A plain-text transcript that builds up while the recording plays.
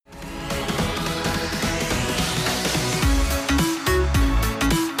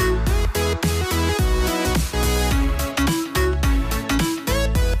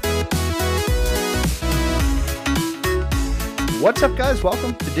What's up, guys?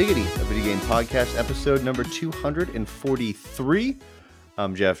 Welcome to Diggity, a video game podcast, episode number 243.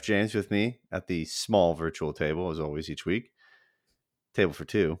 I'm Jeff James. With me at the small virtual table, as always, each week. Table for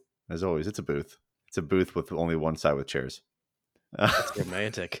two, as always. It's a booth. It's a booth with only one side with chairs. That's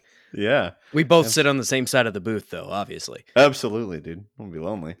romantic. Yeah. We both sit on the same side of the booth, though, obviously. Absolutely, dude. Won't be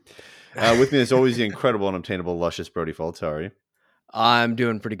lonely. With me, as always, the incredible, unobtainable, luscious Brody Fultz. How are you? I'm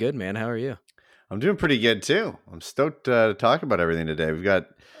doing pretty good, man. How are you? I'm doing pretty good, too. I'm stoked to talk about everything today. We've got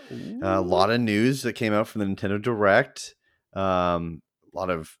a lot of news that came out from the Nintendo Direct. A lot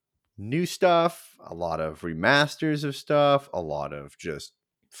of new stuff, a lot of remasters of stuff, a lot of just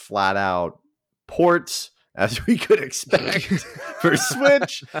flat out ports, as we could expect for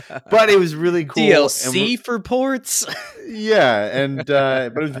Switch. But it was really cool. DLC for ports? Yeah,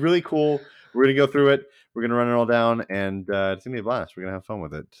 but it was really cool. We're going to go through it. We're going to run it all down, and it's going to be a blast. We're going to have fun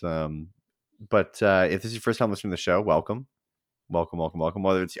with it. But if this is your first time listening to the show, welcome.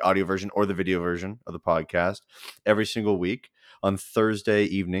 Whether it's the audio version or the video version of the podcast, every single week on Thursday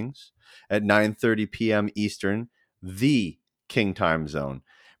evenings at 9:30 p.m. Eastern, the King Time Zone.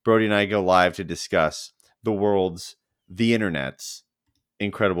 Brody and I go live to discuss the internet's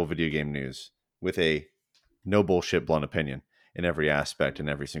incredible video game news with a no bullshit blunt opinion in every aspect, in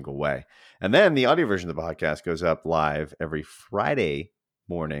every single way. And then the audio version of the podcast goes up live every Friday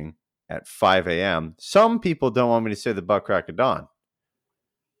morning at 5 a.m. Some people don't want me to say the butt crack of dawn,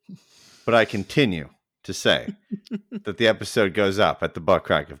 but I continue to say that the episode goes up at the butt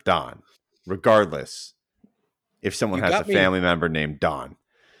crack of dawn, regardless if someone has a family member named Dawn.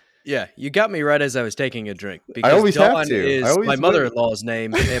 Yeah, you got me right as I was taking a drink. Because I always Dawn have to. is my mother-in-law's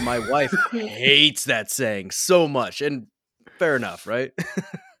name, and my wife hates that saying so much. And fair enough, right?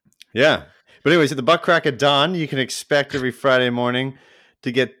 Yeah. But anyways, at the butt crack of dawn, you can expect every Friday morning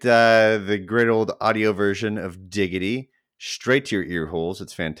to get the great old audio version of Diggity straight to your ear holes.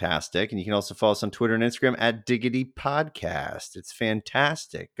 It's fantastic. And you can also follow us on Twitter and Instagram at Diggity Podcast. It's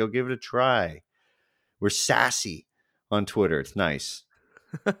fantastic. Go give it a try. We're sassy on Twitter. It's nice.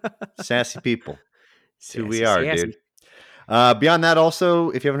 Sassy people. That's who we are, dude. Beyond that, also,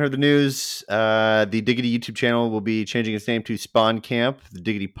 if you haven't heard the news, the Diggity YouTube channel will be changing its name to Spawn Camp. The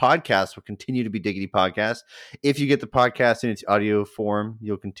Diggity Podcast will continue to be Diggity Podcast. If you get the podcast in its audio form,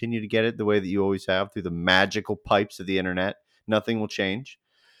 you'll continue to get it the way that you always have through the magical pipes of the internet. Nothing will change.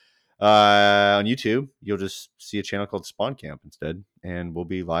 On YouTube, you'll just see a channel called Spawn Camp instead, and we'll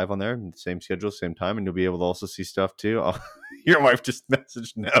be live on there, in the same schedule, same time, and you'll be able to also see stuff too. Your wife just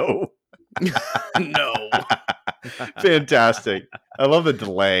messaged no. No. Fantastic. I love the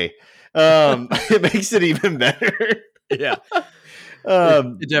delay. It makes it even better. Yeah.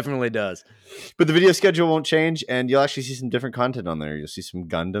 It definitely does. But the video schedule won't change, and you'll actually see some different content on there. You'll see some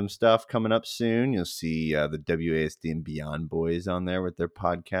Gundam stuff coming up soon. You'll see the WASD and Beyond Boys on there with their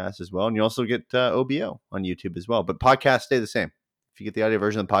podcast as well. And you also get OBO on YouTube as well. But podcasts stay the same. If you get the audio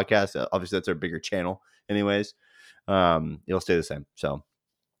version of the podcast, obviously that's our bigger channel anyways. It'll stay the same. So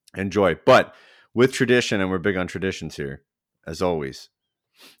enjoy. But with tradition, and we're big on traditions here, as always,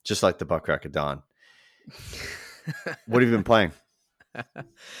 just like the butt crack of dawn. What have you been playing?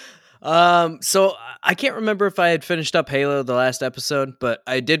 So I can't remember if I had finished up Halo the last episode, but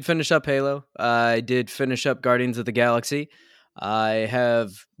I did finish up Halo. I did finish up Guardians of the Galaxy. I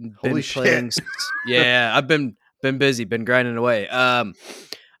have been playing. Yeah, I've been busy, been grinding away.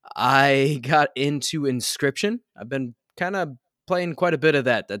 I got into Inscryption. I've been kind of playing quite a bit of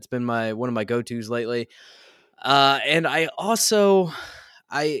that. That's been one of my go-tos lately. And I also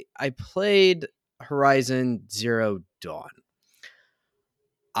I played Horizon Zero Dawn.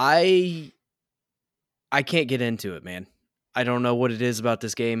 I can't get into it, man. I don't know what it is about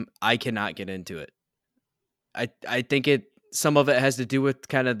this game. I cannot get into it. I think some of it has to do with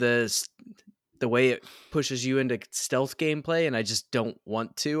kind of the way it pushes you into stealth gameplay, and I just don't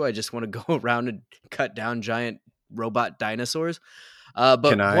want to. I just want to go around and cut down giant robot dinosaurs. But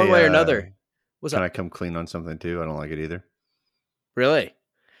one way or another. Can I come clean on something too? I don't like it either. Really?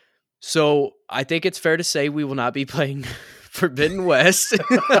 So I think it's fair to say we will not be playing Forbidden West.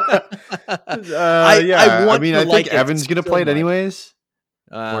 I think Evan's going to play it anyways.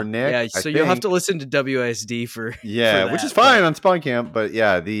 Or Nick. Yeah, so you'll have to listen to WSD for that, which is fine on Spawn Camp. But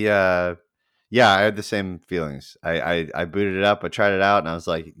yeah, I had the same feelings. I booted it up, I tried it out, and I was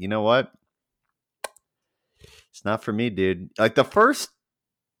like, you know what? It's not for me, dude. Like the first,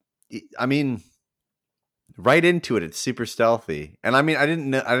 right into it, it's super stealthy. And I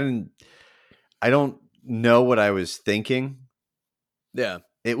don't know what I was thinking. Yeah,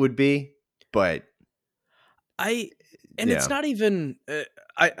 it would be, but And it's not even.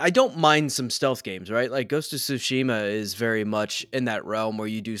 I don't mind some stealth games, right? Like Ghost of Tsushima is very much in that realm where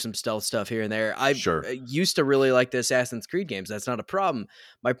you do some stealth stuff here and there. I used to really like the Assassin's Creed games. That's not a problem.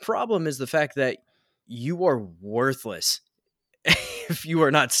 My problem is the fact that you are worthless if you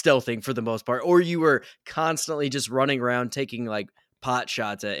are not stealthing for the most part, or you are constantly just running around taking like pot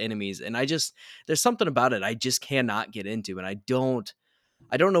shots at enemies. And there's something about it I just cannot get into, and I don't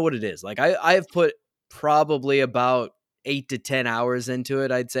know what it is. Like I've put probably about 8 to 10 hours into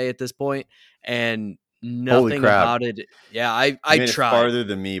it, I'd say at this point, and nothing about it. Yeah, I tried farther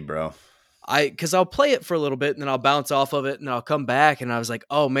than me, bro. Because I'll play it for a little bit and then I'll bounce off of it and I'll come back and I was like,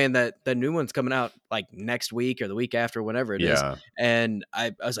 oh man, that new one's coming out like next week or the week after, whenever it is. And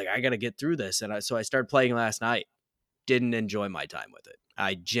I was like, I got to get through this. And so I started playing last night. Didn't enjoy my time with it.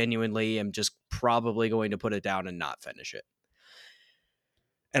 I genuinely am just probably going to put it down and not finish it.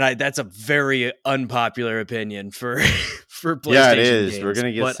 And that's a very unpopular opinion for PlayStation. Yeah, it is. Games. We're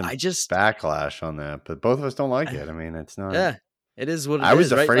gonna get some backlash on that, but both of us don't like it. I mean, it's not. Yeah, it is what it is. I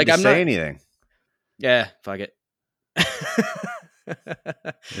was afraid to say anything. Yeah, fuck it.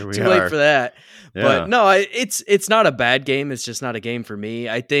 Too late for that. Yeah. But no, it's not a bad game. It's just not a game for me.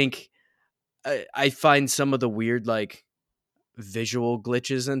 I think I find some of the weird like visual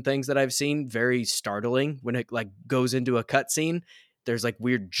glitches and things that I've seen very startling when it like goes into a cutscene. There's like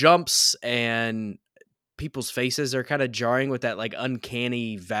weird jumps and people's faces are kind of jarring with that like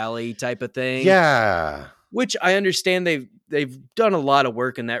uncanny valley type of thing. Yeah. Which I understand they've done a lot of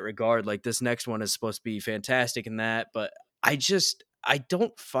work in that regard. Like this next one is supposed to be fantastic in that, but I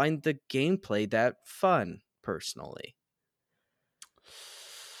don't find the gameplay that fun personally.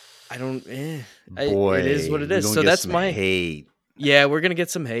 I don't. Boy, it is what it is. So that's my hate. Yeah, we're gonna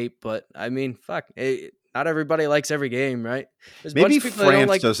get some hate, but I mean, fuck. Not everybody likes every game, right? There's maybe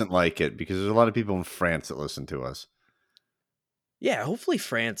France doesn't like it because there's a lot of people in France that listen to us. Yeah, hopefully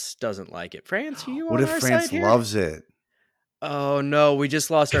France doesn't like it. France, are you what on if our France side here? loves it? Oh no, we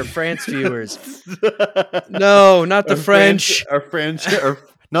just lost our France viewers. No, not the French. Our French, or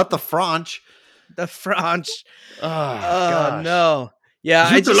not the French. The French. Oh no.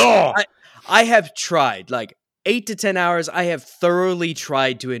 Yeah, I have tried like 8 to 10 hours. I have thoroughly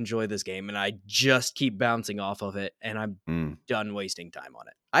tried to enjoy this game, and I just keep bouncing off of it, and I'm done wasting time on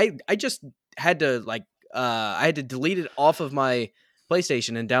it. I just had to I had to delete it off of my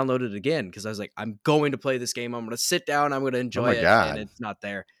PlayStation and download it again because I was like, I'm going to play this game. I'm going to sit down. I'm going to enjoy it. God. And it's not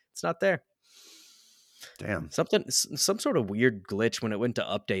there. It's not there. Damn. Some sort of weird glitch when it went to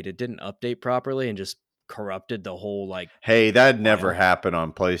update. It didn't update properly and just corrupted the whole like. Hey, that never happened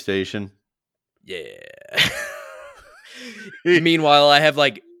on PlayStation. Yeah. Meanwhile, I have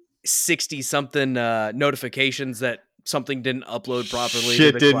like 60 something notifications that something didn't upload properly.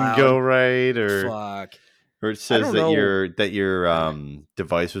 Shit didn't go right, or fuck. Or it says that your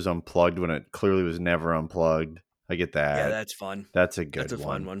device was unplugged when it clearly was never unplugged. I get that. Yeah, that's fun. That's a good. That's a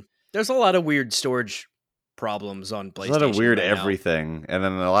fun one. There's a lot of weird storage problems on PlayStation. There's a lot of weird everything. And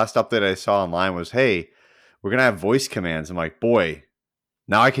then the last update I saw online was, "Hey, we're gonna have voice commands." I'm like, "Boy,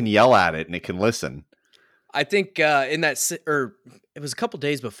 now I can yell at it and it can listen." I think in that, or it was a couple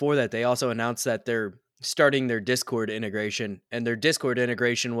days before that, they also announced that they're starting their Discord integration, and their Discord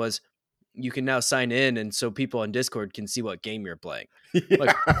integration was you can now sign in, and so people on Discord can see what game you're playing. Yeah.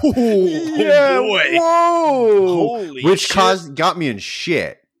 Like, oh boy, whoa! Holy Which shit. got me in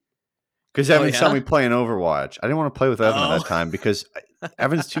shit because Evan saw me playing Overwatch. I didn't want to play with Evan at that time because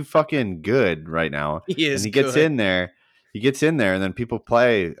Evan's too fucking good right now. He is. And he gets in there. He gets in there, and then people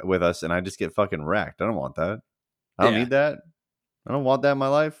play with us, and I just get fucking wrecked. I don't want that. I don't need that. I don't want that in my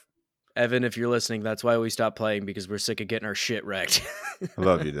life. Evan, if you're listening, that's why we stopped playing, because we're sick of getting our shit wrecked. I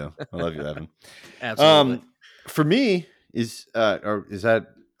love you, though. I love you, Evan. Absolutely. For me, is that?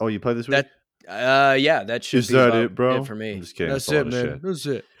 Oh, you play this week? Yeah, that should be that it, bro? It for me. I'm just kidding. That's it, man. That's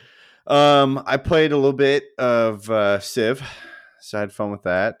it. I played a little bit of Civ. So I had fun with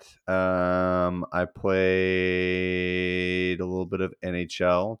that. I played a little bit of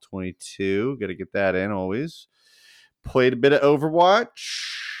NHL 22. Got to get that in always. Played a bit of Overwatch.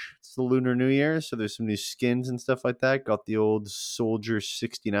 It's the Lunar New Year, so there's some new skins and stuff like that. Got the old Soldier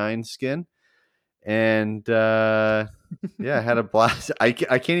 69 skin. And I had a blast. I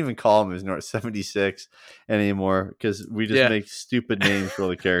can't even call him as 76 anymore because we just make stupid names for all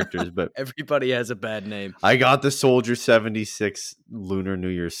the characters. But everybody has a bad name. I got the Soldier 76 Lunar New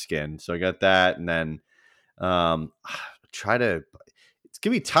Year skin, so I got that, and then it's gonna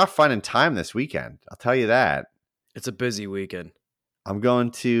be tough finding time this weekend. I'll tell you that. It's a busy weekend. I'm going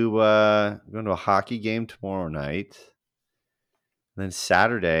to a hockey game tomorrow night. And then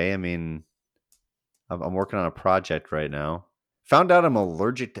Saturday, I mean, I'm working on a project right now. Found out I'm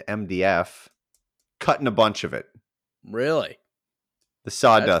allergic to MDF. Cutting a bunch of it. Really? The That's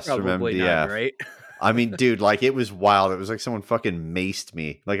sawdust from probably not MDF. great. I mean, dude, like it was wild. It was like someone fucking maced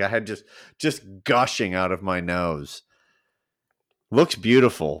me. Like I had just gushing out of my nose. Looks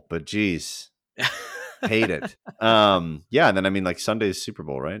beautiful, but geez, hate it. Yeah, and then I mean, like Sunday's Super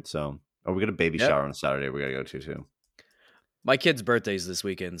Bowl, right? So, we got a baby Yep. shower on Saturday. We gotta go to too. My kid's birthday's this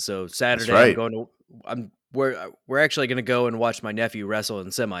weekend, so Saturday right. we're actually gonna go and watch my nephew wrestle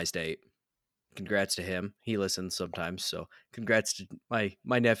in semi-state. Congrats to him. He listens sometimes, so congrats to my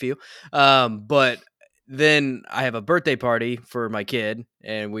nephew. But then I have a birthday party for my kid,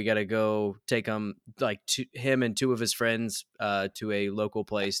 and we got to go take him him and two of his friends to a local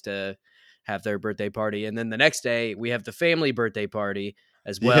place to have their birthday party. And then the next day we have the family birthday party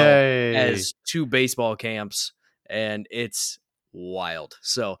as well as 2 baseball camps, and it's wild.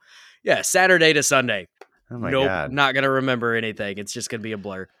 So yeah, Saturday to Sunday. Oh my God. Not gonna remember anything. It's just gonna be a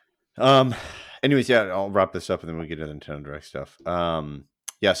blur. Anyways, yeah, I'll wrap this up and then we'll get into the Nintendo Direct stuff.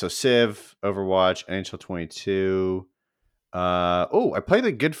 Yeah, so Civ, Overwatch, NHL 22. I played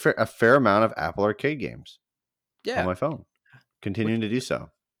a fair amount of Apple Arcade games. On my phone. Continuing to do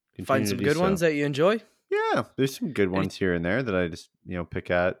so. Find some good ones that you enjoy? Yeah, there's some good ones here and there that I just, pick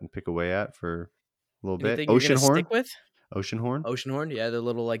away at for a little bit. Oceanhorn? Stick with? Oceanhorn? Oceanhorn, yeah, the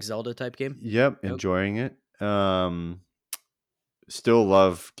little like Zelda type game. Yep, enjoying it. Still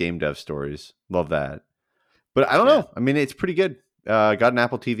love game dev stories. Love that. But I don't know. I mean, it's pretty good. Got an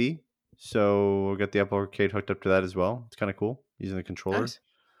Apple TV. So got the Apple Arcade hooked up to that as well. It's kind of cool using the controller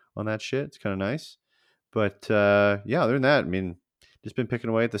on that shit. It's kind of nice. But yeah, other than that, I mean, just been picking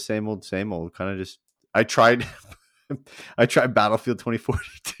away at the same old. Kind of just, I tried Battlefield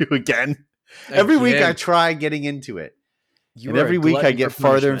 2042 again. Every week I try getting into it. And every week I get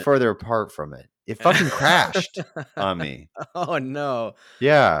farther and farther apart from it. It fucking crashed on me. Oh no.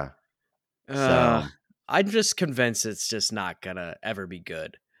 Yeah. So I'm just convinced it's just not gonna ever be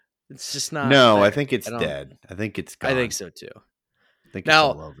good. It's just not. No, there. I think it's dead. I think it's gone. I think so too. I think it's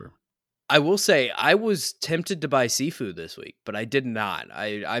all over. I will say I was tempted to buy seafood this week, but I did not.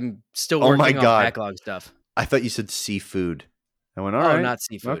 I'm still working on backlog stuff. I thought you said seafood. I went, all right. Not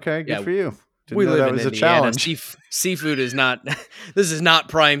seafood. Okay, good for you. We live in Indiana. A challenge. Seafood is not. This is not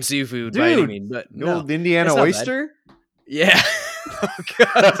prime seafood by any means. But no, the Indiana oyster. Yeah. Oh,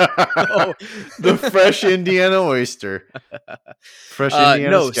 God. The fresh Indiana oyster. Fresh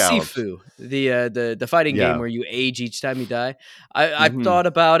Indiana scallops. Sifu, the fighting game where you age each time you die. I've thought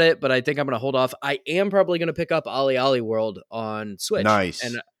about it, but I think I'm going to hold off. I am probably going to pick up Ollie World on Switch. Nice.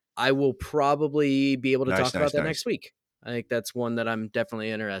 And I will probably be able to talk about that next week. I think that's one that I'm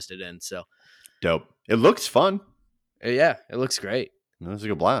definitely interested in. So dope. It looks fun. Yeah, it looks great. That's a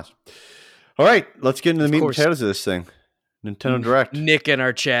good blast. All right, let's get into the meat and potatoes of this thing. Nintendo Direct. Nick in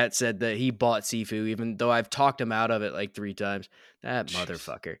our chat said that he bought Sifu, even though I've talked him out of it like 3 times. That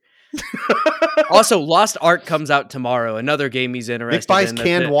motherfucker. Also, Lost Ark comes out tomorrow. Another game he's interested in. Nick buys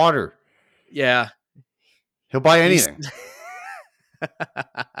canned water. Yeah. He'll buy anything.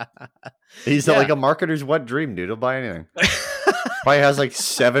 He's like a marketer's wet dream, dude. He'll buy anything. Probably has like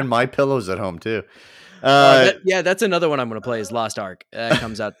 7 My Pillows at home too. That's another one I'm going to play is Lost Ark. That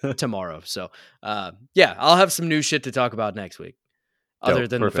comes out tomorrow. So, I'll have some new shit to talk about next week. Other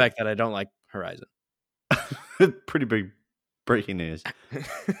than the fact that I don't like Horizon. Pretty big breaking news.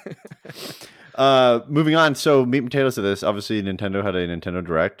 Moving on. So, meat and potatoes of this. Obviously, Nintendo had a Nintendo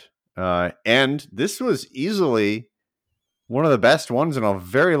Direct. And this was easily one of the best ones in a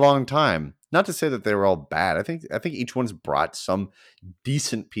very long time. Not to say that they were all bad. I think each one's brought some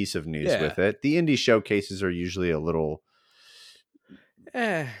decent piece of news with it. The indie showcases are usually a little.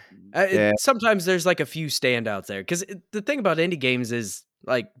 Sometimes there's like a few standouts there because the thing about indie games is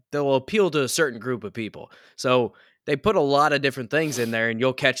like they'll appeal to a certain group of people. So they put a lot of different things in there, and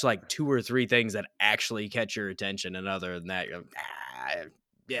you'll catch like 2 or 3 things that actually catch your attention. And other than that, you're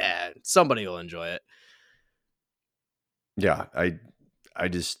like, somebody will enjoy it. Yeah, I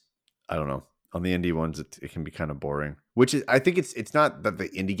don't know. On the indie ones, it can be kind of boring. Which is, I think it's not that the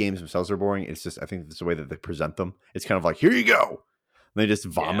indie games themselves are boring. It's just I think it's the way that they present them. It's kind of like, here you go, and they just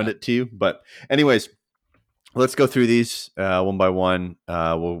vomit it to you. But anyways, let's go through these one by one.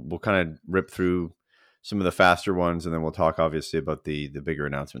 We'll kind of rip through some of the faster ones, and then we'll talk obviously about the bigger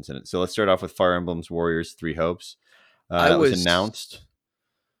announcements in it. So let's start off with Fire Emblem Warriors 3 Hopes. That was announced.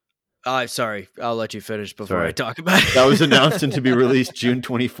 Sorry, I'll let you finish before I talk about it. That was announced and to be released June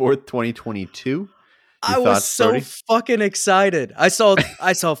 24th, 2022. I was so fucking excited. I saw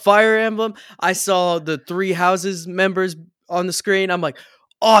Fire Emblem. I saw the 3 Houses members on the screen. I'm like,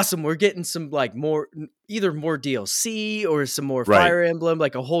 awesome. We're getting some like either more DLC or some more Right. Fire Emblem,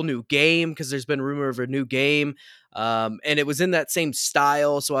 like a whole new game, because there's been rumor of a new game. And it was in that same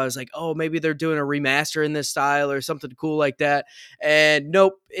style. So I was like, oh, maybe they're doing a remaster in this style or something cool like that. And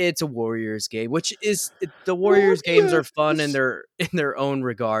nope, it's a Warriors game, which is the Warriors games are fun in their own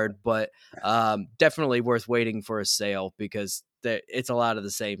regard, but definitely worth waiting for a sale because it's a lot of the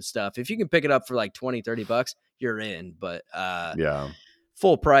same stuff. If you can pick it up for like $20-$30, you're in. But Yeah.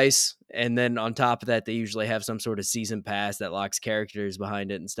 full price, and then on top of that, they usually have some sort of season pass that locks characters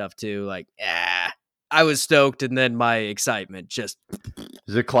behind it and stuff too. Like, I was stoked, and then my excitement just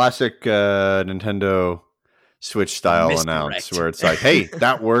It's a classic Nintendo Switch style announce where it's like, hey,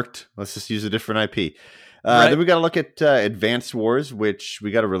 that worked. Let's just use a different IP. Right. Then we got to look at Advanced Wars, which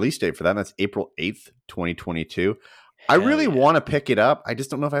we got a release date for that. And that's April 8th, 2022. I really want to pick it up. I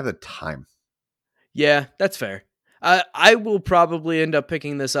just don't know if I have the time. Yeah, that's fair. I will probably end up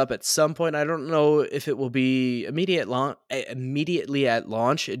picking this up at some point. I don't know if it will be immediately at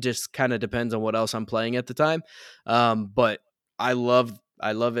launch. It just kind of depends on what else I'm playing at the time. But I love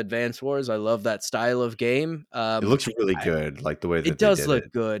Advance Wars. I love that style of game. It looks really good, like the way that it does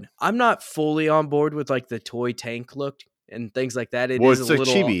look good. I'm not fully on board with like the toy tank look and things like that. It's a little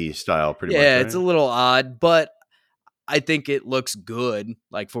chibi style, pretty much. Yeah, right? It's a little odd, but I think it looks good,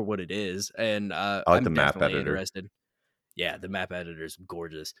 like for what it is, and I like I'm the map definitely editor. interested. Yeah, the map editor is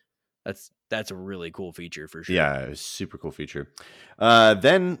gorgeous. That's a really cool feature for sure. Yeah, it's a super cool feature.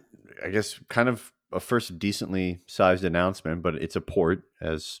 Then I guess kind of a first decently sized announcement, but it's a port,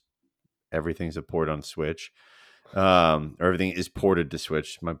 as everything's a port on Switch. Or everything is ported to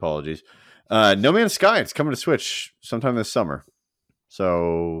Switch. My apologies. No Man's Sky, it's coming to Switch sometime this summer.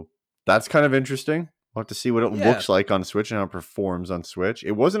 So that's kind of interesting. We'll have to see what it looks like on Switch and how it performs on Switch.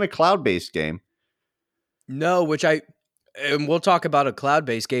 It wasn't a cloud-based game. No, and we'll talk about a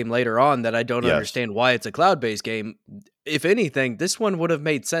cloud-based game later on that I don't understand why it's a cloud-based game. If anything, this one would have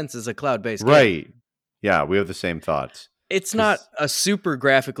made sense as a cloud-based game. Right. Yeah, we have the same thoughts. It's not a super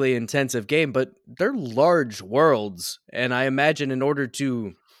graphically intensive game, but they're large worlds. And I imagine in order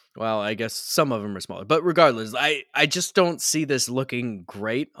to, well, I guess some of them are smaller. But regardless, I just don't see this looking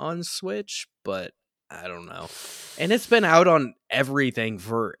great on Switch, but I don't know. And it's been out on everything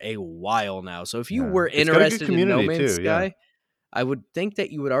for a while now. So if you were interested in No Man's Sky, I would think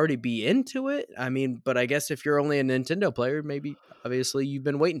that you would already be into it. I mean, but I guess if you're only a Nintendo player, maybe obviously you've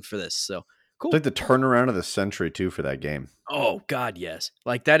been waiting for this. So cool. It's like the turnaround of the century too for that game. Oh God, yes.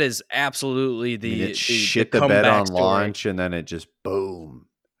 Like that is absolutely it shit the bed on launch, and then it just boom,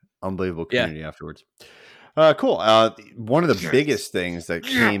 unbelievable community afterwards. Cool. One of the biggest things that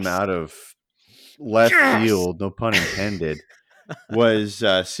came out of left field, no pun intended, was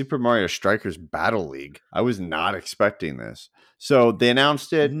Super Mario Strikers Battle League. I was not expecting this. So they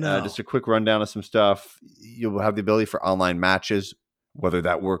announced it. Just a quick rundown of some stuff. You'll have the ability for online matches. Whether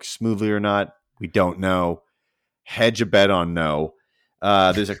that works smoothly or not, we don't know. Hedge a bet on no.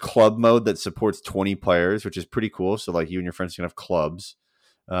 There's a club mode that supports 20 players, which is pretty cool. So like you and your friends can have clubs,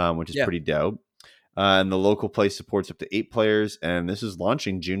 which is pretty dope. And the local play supports up to 8 players. And this is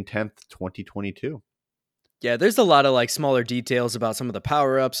launching June 10th, 2022. Yeah, there's a lot of like smaller details about some of the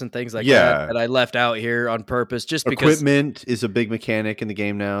power-ups and things like that I left out here on purpose just because equipment is a big mechanic in the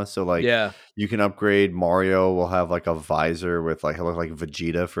game now. So like you can upgrade. Mario will have like a visor with like he'll look like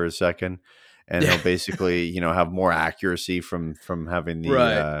Vegeta for a second. And he'll basically, have more accuracy from having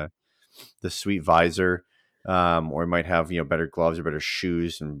the sweet visor. Or he might have, better gloves or better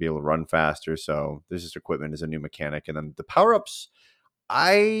shoes and be able to run faster. So there's just equipment as a new mechanic. And then the power-ups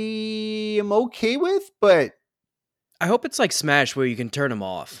I am okay with, but I hope it's like Smash where you can turn them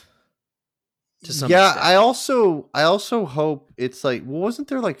off. To some extent. I also hope it's like, well, wasn't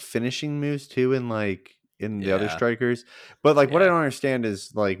there like finishing moves too in the other strikers? But like what I don't understand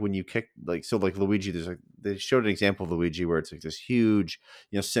is like when you kick so Luigi, they showed an example of Luigi where it's like this huge,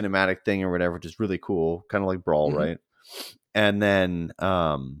 cinematic thing or whatever, which is really cool, kind of like Brawl, right? And then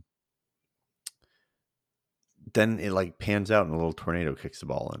it like pans out and a little tornado kicks the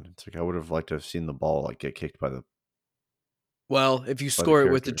ball in. It's like I would have liked to have seen the ball like get kicked by the. Well, if you score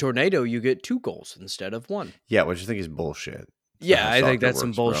it with the tornado, you get 2 goals instead of 1. Yeah, which I think is bullshit. Yeah, I think that's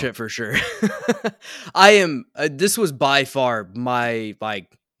some bullshit for sure. I am. This was by far my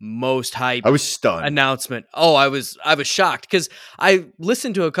most hype. I was stunned. Announcement. Oh, I was shocked because I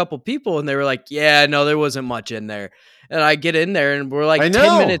listened to a couple people and they were like, "Yeah, no, there wasn't much in there." And I get in there and we're like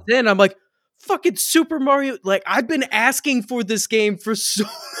 10 minutes in. I'm like, "Fucking Super Mario!" Like I've been asking for this game for so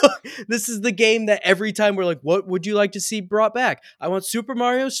long. This is the game that every time we're like, "What would you like to see brought back?" I want Super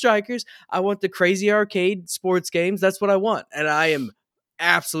Mario Strikers. I want the crazy arcade sports games. That's what I want, and I am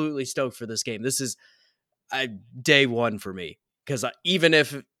absolutely stoked for this game. This is day one for me because even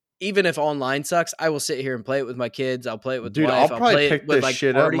if online sucks, I will sit here and play it with my kids. I'll play it with Dude, wife. I'll I'll probably play it pick with this like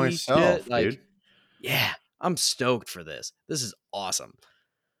shit up party myself, shit. Like, dude. yeah, I'm stoked for this. This is awesome.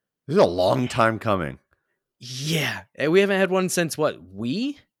 This is a long time coming. Yeah, and we haven't had one since what,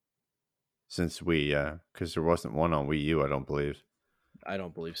 Wii? Since Wii, yeah, because there wasn't one on Wii U, I don't believe. I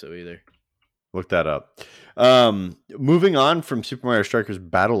don't believe so either. Look that up. Moving on from Super Mario Strikers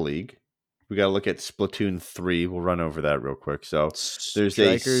Battle League, we got to look at Splatoon 3. We'll run over that real quick. So there's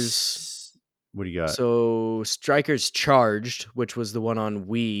Strikers. What do you got? So Strikers Charged, which was the one on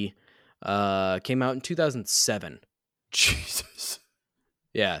Wii, came out in 2007. Jesus.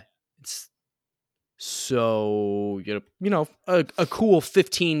 Yeah, it's so a cool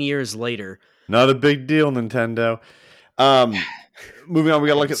 15 years later. Not a big deal, Nintendo. Moving on, we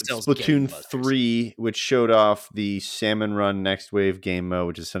got to look at Splatoon 3, which showed off the Salmon Run Next Wave game mode,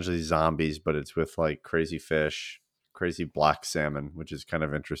 which is essentially zombies, but it's with like crazy fish, crazy black salmon, which is kind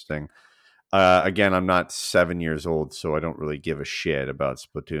of interesting. Again, I'm not 7 years old, so I don't really give a shit about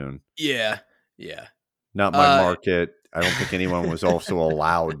Splatoon. Yeah. Not my market. I don't think anyone was also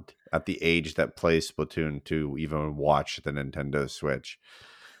allowed at the age that plays Splatoon to even watch the Nintendo Switch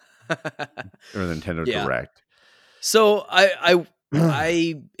or Nintendo Direct. So I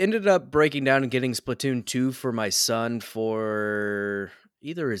ended up breaking down and getting Splatoon 2 for my son for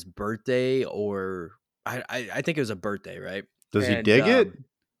either his birthday or I think it was a birthday, right? Does he dig it?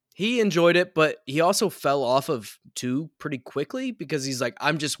 He enjoyed it, but he also fell off of 2 pretty quickly because he's like,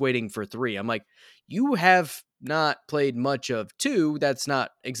 I'm just waiting for 3. I'm like, you have not played much of 2. That's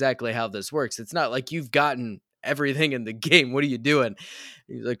not exactly how this works. It's not like you've gotten everything in the game. What are you doing?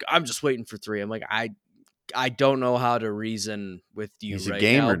 He's like, I'm just waiting for 3. I'm like, I don't know how to reason with you. He's right a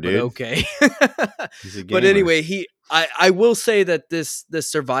gamer, now, dude. But okay. He's a gamer. But anyway, I will say that this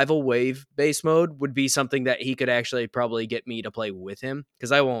survival wave base mode would be something that he could actually probably get me to play with him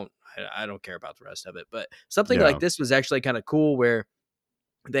because I don't care about the rest of it. But something like this was actually kind of cool where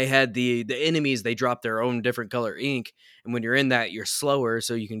they had the enemies, they drop their own different color ink, and when you're in that, you're slower,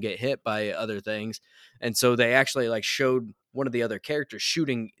 so you can get hit by other things. And so they actually like showed one of the other characters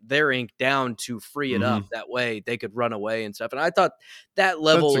shooting their ink down to free it up. That way they could run away and stuff. And I thought that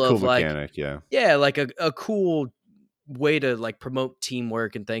level That's a cool of like mechanic, like a cool way to like promote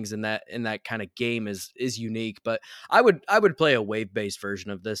teamwork and things in that kind of game is unique. But I would play a wave based version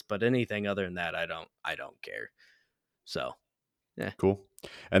of this, but anything other than that, I don't care. So yeah, cool.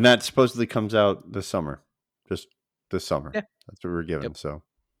 And that supposedly comes out this summer, just this summer. Yeah. That's what we're given. Yep. So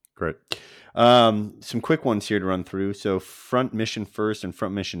great. Some quick ones here to run through. So Front Mission First and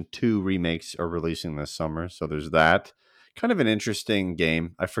Front Mission 2 remakes are releasing this summer. So there's that. Kind of an interesting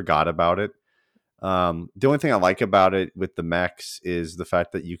game. I forgot about it. The only thing I like about it with the mechs is the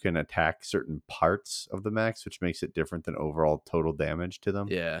fact that you can attack certain parts of the mechs, which makes it different than overall total damage to them.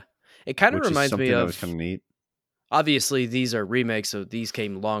 Yeah. It kind of reminds me of that was kind of neat. Obviously, these are remakes, so these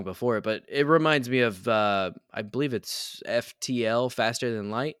came long before it, but it reminds me of, I believe it's FTL, Faster Than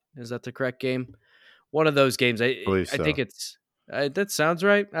Light. Is that the correct game? One of those games. I think it's, that sounds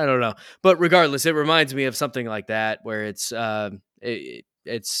right. I don't know. But regardless, it reminds me of something like that, where it's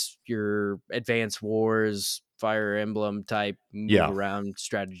your Advance Wars, Fire Emblem type, move around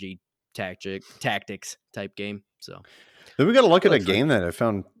strategy, tactics type game. So then we got to look at a game that I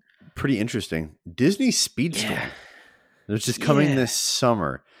found pretty interesting. Disney Speedstorm. Yeah. It's just coming this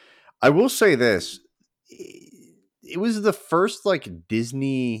summer. I will say this. It was the first like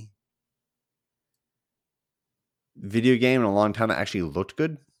Disney video game in a long time that actually looked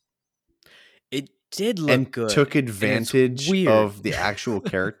good. It did look good. Took advantage of the actual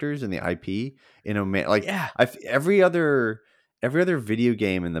characters and the IP in a every other video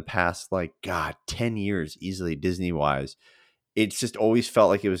game in the past 10 years easily Disney wise. It's just always felt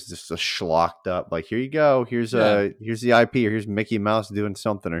like it was just a schlocked up, like, here you go, here's the IP, or here's Mickey Mouse doing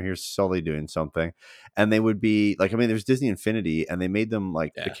something, or here's Sully doing something. And they would be like, there's Disney Infinity, and they made them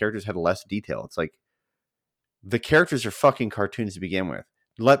the characters had less detail. It's like the characters are fucking cartoons to begin with.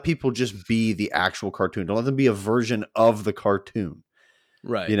 Let people just be the actual cartoon. Don't let them be a version of the cartoon.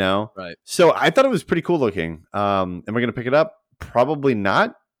 Right. You know? Right. So I thought it was pretty cool looking. Am I going to pick it up? Probably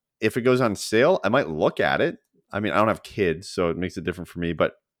not. If it goes on sale, I might look at it. I don't have kids, so it makes it different for me,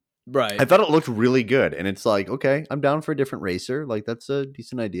 but I thought it looked really good. And it's like, okay, I'm down for a different racer. Like, that's a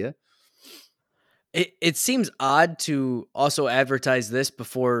decent idea. It seems odd to also advertise this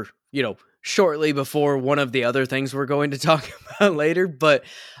before, shortly before one of the other things we're going to talk about later, but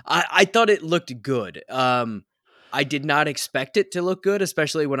I thought it looked good. I did not expect it to look good,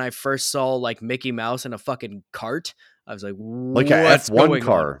 especially when I first saw like Mickey Mouse in a fucking cart. I was like, Like a what's F1 going on?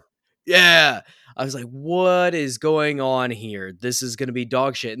 car. Yeah. I was like, what is going on here? This is going to be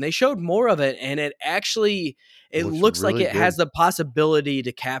dog shit. And they showed more of it, and it looks like really it has good. the possibility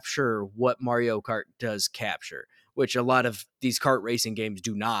to capture what Mario Kart does capture, which a lot of these kart racing games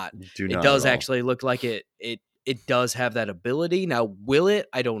do not. Do It not at does all. actually look like it does have that ability. Now, will it?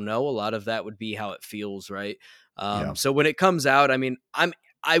 I don't know. A lot of that would be how it feels, right? Yeah. So when it comes out, I mean,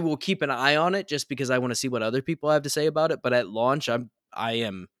 I will keep an eye on it just because I want to see what other people have to say about it. But at launch, I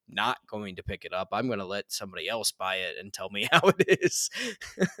am not going to pick it up. I'm going to let somebody else buy it and tell me how it is.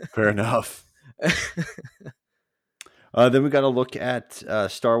 Fair enough. Then we got to look at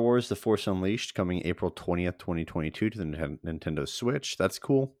Star Wars: The Force Unleashed coming April 20th, 2022 to the Nintendo Switch. That's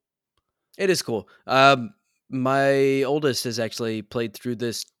cool. It is cool. My oldest has actually played through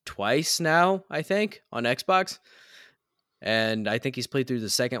this twice now, I think, on Xbox. And I think he's played through the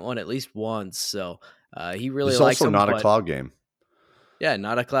second one at least once. So he really It's likes also them. not a But cloud game. yeah,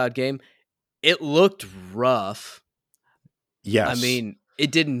 not a cloud game. It looked rough. Yes. I mean,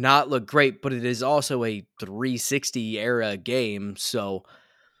 it did not look great, but it is also a 360 era game. So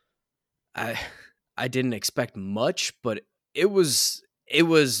I didn't expect much, but it was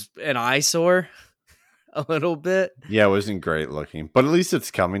an eyesore a little bit. Yeah, it wasn't great looking, but at least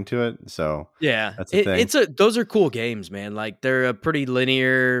it's coming to it. So Yeah, that's the thing. those are cool games, man. Like they're a pretty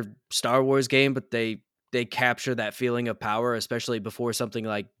linear Star Wars game, but they capture that feeling of power, especially before something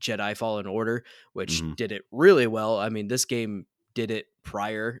like Jedi Fallen Order, which did it really well. I mean, this game did it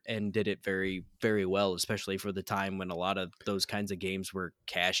prior and did it very, very well, especially for the time when a lot of those kinds of games were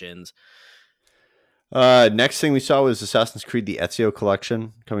cash-ins. Next thing we saw was Assassin's Creed: The Ezio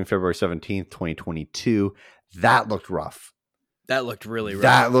Collection coming February 17th, 2022. That looked rough. That looked really rough.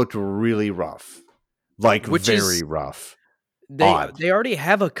 That looked really rough. Like very rough. They already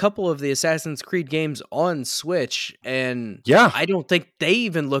have a couple of the Assassin's Creed games on Switch, and yeah, I don't think they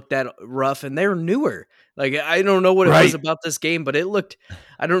even looked that rough, and they're newer. Like, I don't know what it was about this game, but it looked,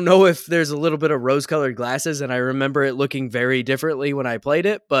 I don't know if there's a little bit of rose-colored glasses, and I remember it looking very differently when I played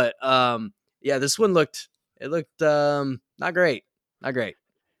it, but yeah, this one looked not great. Not great.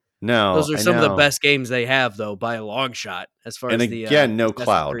 No, those are some of the best games they have, though, by a long shot, as far as the no Assassin's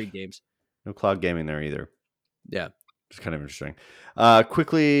cloud Creed games. No cloud gaming there either. Yeah. It's kind of interesting.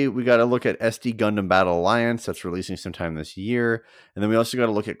 Quickly, we got to look at SD Gundam Battle Alliance. That's releasing sometime this year. And then we also got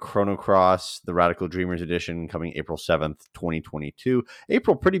to look at Chrono Cross, the Radical Dreamers edition, coming April 7th, 2022.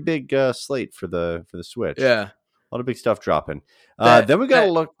 April, pretty big slate for the Switch. Yeah. A lot of big stuff dropping. Then we got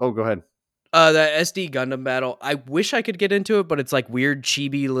to look... Oh, go ahead. The SD Gundam Battle, I wish I could get into it, but it's like weird,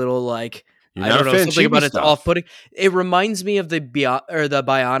 chibi little, like... I don't know, something about it's off-putting. It reminds me of the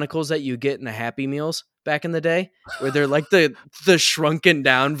Bionicles that you get in the Happy Meals back in the day, where they're like the shrunken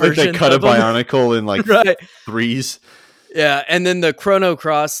down version. Like they cut a Bionicle in like threes. Yeah, and then the Chrono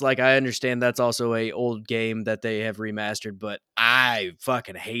Cross, like I understand that's also a old game that they have remastered, but I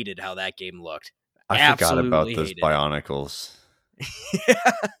fucking hated how that game looked. I forgot about those Bionicles.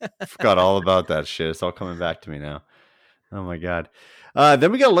 I forgot all about that shit. It's all coming back to me now. Oh my god.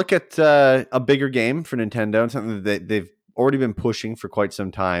 Then we got to look at a bigger game for Nintendo and something that they've already been pushing for quite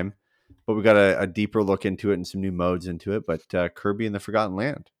some time, but we got a deeper look into it and some new modes into it. But Kirby and the Forgotten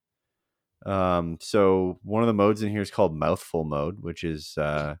Land. So one of the modes in here is called Mouthful Mode, which is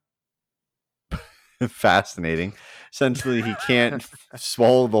fascinating. Essentially, he can't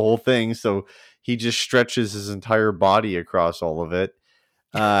swallow the whole thing, so he just stretches his entire body across all of it.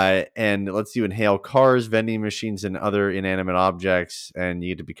 And it lets you inhale cars, vending machines, and other inanimate objects, and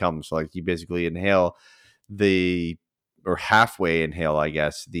you get to become, so like you basically inhale or halfway inhale, I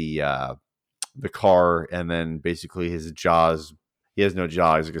guess, the car, and then basically his jaws, he has no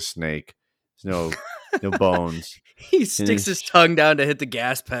jaws, like a snake. There's no bones. He sticks his tongue down to hit the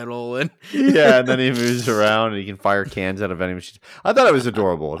gas pedal, and yeah, and then he moves around and he can fire cans out of vending machines. I thought it was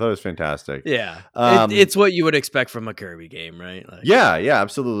adorable. I thought it was fantastic. Yeah, it's what you would expect from a Kirby game, right? Like, yeah,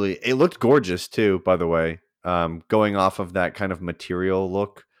 absolutely. It looked gorgeous too, by the way. Going off of that kind of material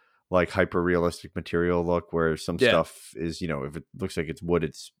look, like hyper realistic material look, where some stuff is, if it looks like it's wood,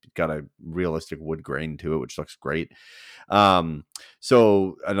 it's got a realistic wood grain to it, which looks great.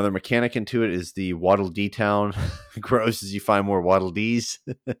 So another mechanic into it is the Waddle Dee town grows as you find more Waddle Dees.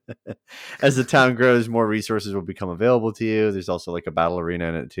 As the town grows, more resources will become available to you. There's also like a battle arena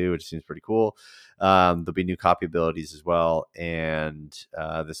in it too, which seems pretty cool. There'll be new copy abilities as well. And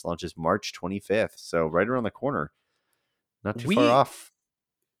this launches March 25th. So right around the corner. Not too far off.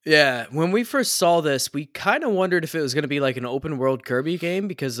 Yeah, when we first saw this, we kind of wondered if it was going to be like an open world Kirby game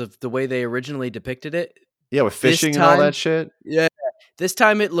because of the way they originally depicted it. Yeah, with fishing and all that shit. Yeah, This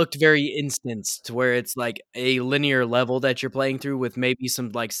time it looked very instanced, where it's like a linear level that you're playing through with maybe some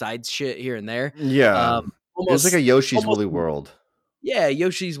like side shit here and there. Yeah. It was like a Yoshi's Woolly World. Yeah,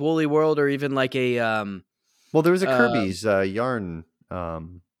 Yoshi's Woolly World, or even like a well, there was a Kirby's Yarn.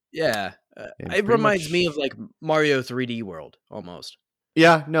 Yeah, it reminds me of like Mario 3D World almost.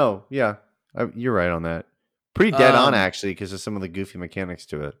 Yeah, no, yeah, you're right on that. Pretty dead on actually, because of some of the goofy mechanics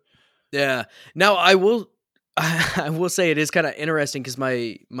to it. Yeah. Now I will say it is kind of interesting because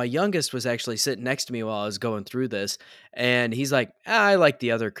my youngest was actually sitting next to me while I was going through this, and he's like, I like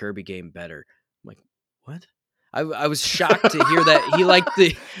the other Kirby game better. I'm like, what? I was shocked to hear that he liked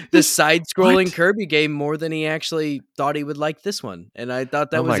the side-scrolling Kirby game more than he actually thought he would like this one, and I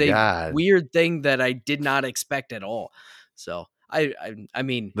thought that was a weird thing that I did not expect at all. So I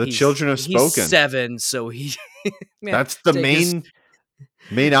mean, the children have spoken. He's 7, so he that's the main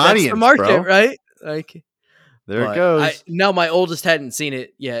audience, that's the market, bro. Right? Like, there it goes. Now my oldest hadn't seen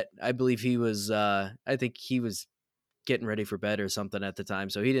it yet. I believe he was. I think he was getting ready for bed or something at the time,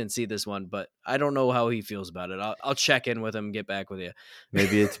 so he didn't see this one. But I don't know how he feels about it. I'll check in with him and get back with you.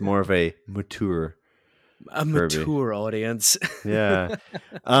 Maybe it's more of a mature audience. Yeah.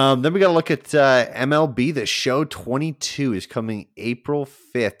 Then we got to look at MLB The Show 22 is coming April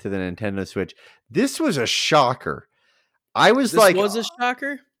 5th to the Nintendo Switch. This was a shocker. Was a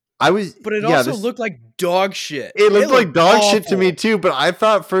shocker? But it also looked like dog shit. It looked like dog shit to me too, but I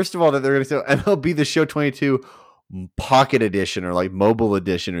thought, first of all, that they're going to say MLB The Show 22 Pocket Edition or like Mobile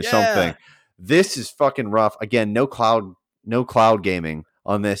Edition or something. This is fucking rough. Again, no cloud gaming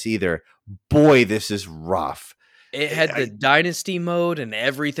on this either. Boy, this is rough. It had the Dynasty mode and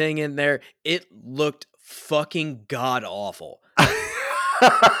everything in there. It looked fucking god awful.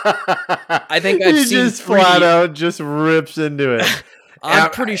 I think I've seen just flat out just rips into it.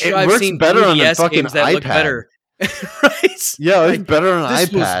 I'm pretty sure I've seen better on the fucking games that iPad. Look better. Right? Yeah, it's better on an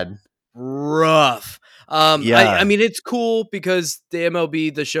iPad. Rough. I mean, it's cool because the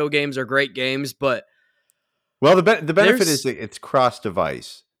MLB The Show games are great games, but the benefit is that it's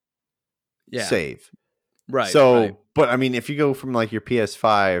cross-device save. Right. So, but I mean, if you go from like your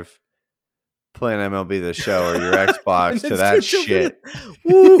PS5 playing MLB The Show or your Xbox to that shit,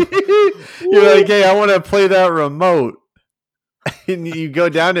 you're like, hey, I want to play that remote. And you go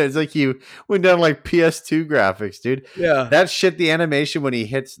down to it's like you went down like PS2 graphics, dude. Yeah, that shit. The animation when he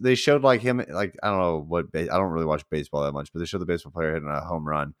hits, they showed like him, like I don't know what. I don't really watch baseball that much, but they showed the baseball player hitting a home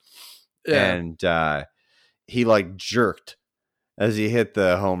run, and he like jerked as he hit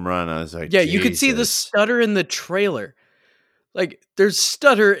the home run. I was like, you could see the stutter in the trailer. Like there's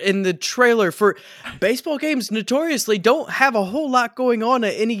stutter in the trailer for baseball games. Notoriously, don't have a whole lot going on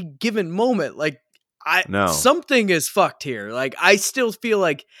at any given moment. Like. Something is fucked here. Like I still feel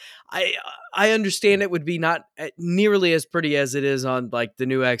like I understand it would be not nearly as pretty as it is on like the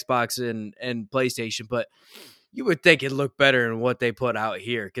new Xbox and PlayStation, but you would think it'd look better than what they put out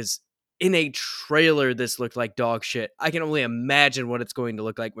here. Because in a trailer, this looked like dog shit. I can only imagine what it's going to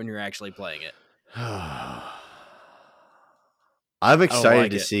look like when you're actually playing it. I'm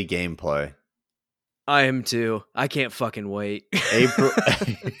excited to see gameplay. I am too. I can't fucking wait. April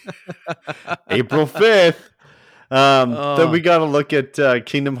 5th. Then we got to look at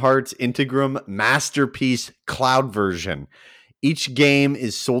Kingdom Hearts Integrum Masterpiece Cloud version. Each game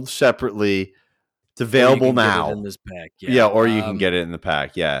is sold separately. It's available now. In this pack. Or you can get it in the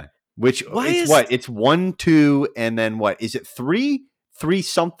pack. Yeah. Which it's 1, 2, and then what? Is it 3? 3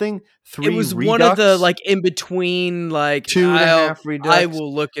 something? 3 It was Redux? One of the like in between, like 2.5 Redux. I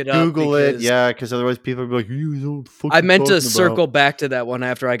will look it up. Google it, because otherwise people will be like, "You fucking." I meant to circle back to that one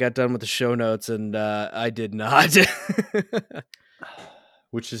after I got done with the show notes, and I did not.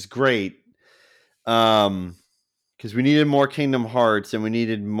 Which is great, because we needed more Kingdom Hearts and we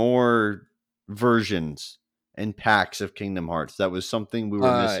needed more versions and packs of Kingdom Hearts. That was something we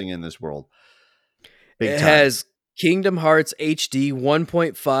were missing in this world. Big time. Has Kingdom Hearts HD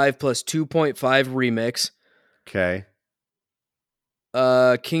 1.5 plus 2.5 remix. Okay.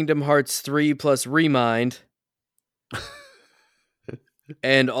 Kingdom Hearts 3 plus Remind.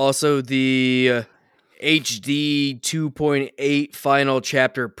 And also the HD 2.8 Final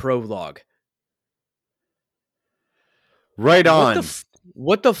Chapter Prologue. Right on.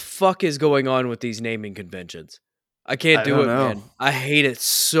 What the fuck is going on with these naming conventions? I can't do it, man. I hate it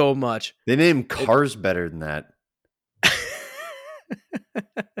so much. They name cars better than that.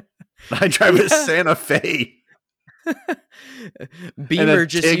 I drive a Santa Fe. Beamer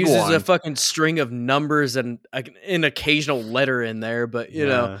just uses a fucking string of numbers and an occasional letter in there, but you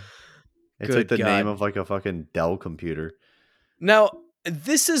know, it's like the name of like a fucking Dell computer. Now,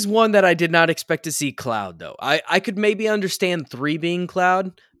 This is one that I did not expect to see Cloud, though. I could maybe understand 3 being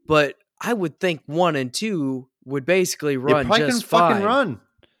Cloud, but I would think 1 and 2 would basically It run probably can just fucking fine. run.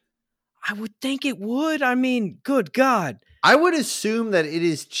 I would think it would. I mean, good God. I would assume that it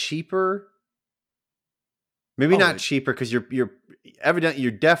is cheaper. Maybe not cheaper because you're evidently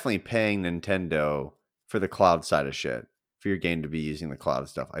you're definitely paying Nintendo for the cloud side of shit for your game to be using the cloud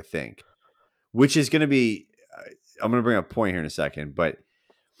stuff. I think, which is going to be. I'm going to bring up a point here in a second, but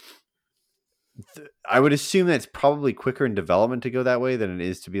I would assume that it's probably quicker in development to go that way than it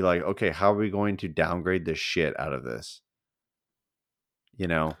is to be like, okay, how are we going to downgrade the shit out of this? You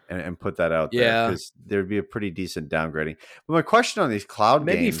know, and put that out there Yeah. because there'd be a pretty decent downgrading. But my question on these cloud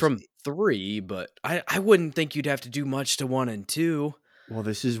Maybe games, from 3, but I wouldn't think you'd have to do much to 1 and 2. well,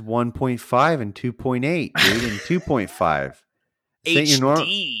 this is 1.5 and 2.8, dude, and 2.5. This ain't your normal.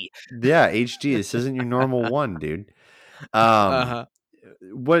 HD. Yeah, HD. This isn't your normal one, dude. Um, Uh-huh.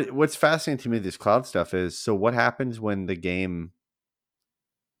 what's fascinating to me this cloud stuff is, so what happens when the game,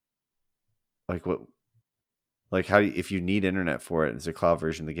 like what, like how if you need internet for it, it's a cloud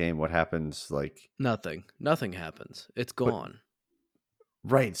version of the game. What happens? Like Nothing happens. It's but gone.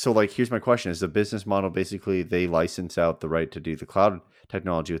 right. So like, here's my question: is the business model basically they license out the right to do the cloud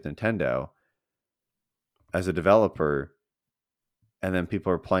technology with Nintendo as a developer, and then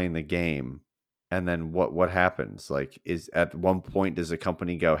people are playing the game, and then what happens? Like, is at one point does a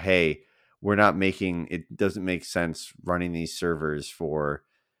company go, hey, we're not making it, doesn't make sense running these servers for,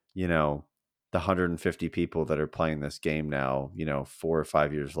 you know, the 150 people that are playing this game now, you know, 4 or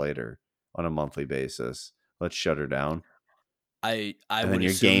 5 years later on a monthly basis, let's shut her down, I and then would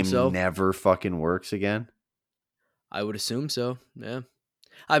your assume game so. never fucking works again. I would assume so. Yeah.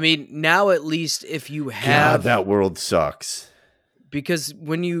 I mean, now at least if you God, have, that world sucks. because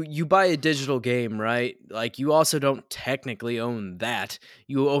when you buy a digital game, right? Like, you also don't technically own that.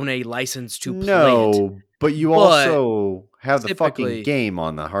 You own a license to play it. No, but you But also have the fucking typically, game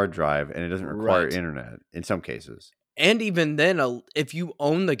on the hard drive, and it doesn't require right. internet in some cases. And even then, if you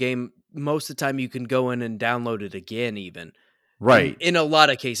own the game, most of the time you can go in and download it again, even in Right. a lot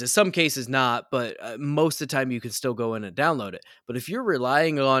of cases. Some cases not, but most of the time you can still go in and download it. But if you're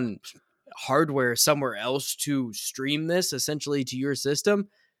relying on hardware somewhere else to stream this essentially to your system,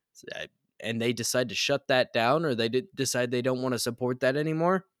 uh, and they decide to shut that down, or they decide they don't want to support that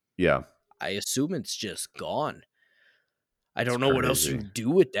anymore, Yeah. I assume it's just gone. I It's don't know what else you crazy.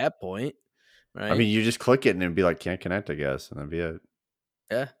 do at that point, I right? mean, you just click it and it'd be like, can't connect, I guess. And that'd be it.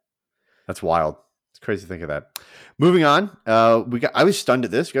 Yeah. That's wild. It's crazy to think of that. Moving on. I was stunned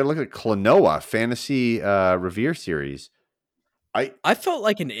at this. We got to look at Klonoa Fantasy Revere series. I felt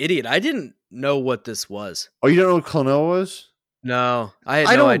like an idiot. I didn't know what this was. Oh, you don't know what Klonoa was? No, I had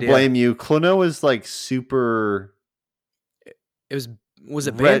I no don't idea. blame you. Klonoa is like super It was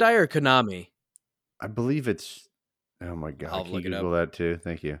it red. Bandai or Konami? I believe it's. Oh my I'll god! Can you look it up. Google that too?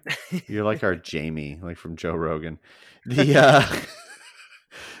 Thank you. You're like our Jamie, like from Joe Rogan. The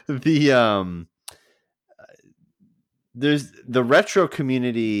the there's the retro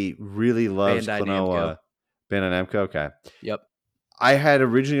community really loves Bandai Namco. Klonoa. Bandai Namco. Okay. Yep. I had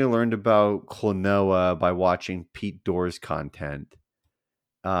originally learned about Klonoa by watching Pete Doors content,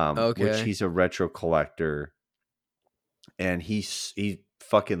 which Okay. he's a retro collector, and he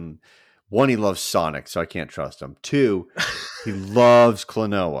fucking one, he loves Sonic, so I can't trust him. Two, he loves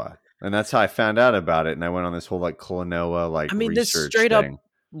Klonoa, and that's how I found out about it. And I went on this whole like Klonoa like I mean, this research straight up thing.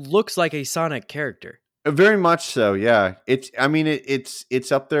 looks like a Sonic character. Very much so, yeah. It's I mean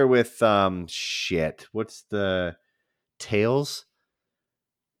it's up there with shit. What's the Tails?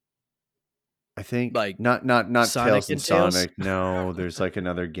 I think Like not Sonic Tails and and Tails. Sonic. No, there's like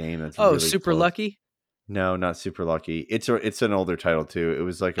another game that's Oh, really Super close. Lucky? No, not Super Lucky. It's an older title too. It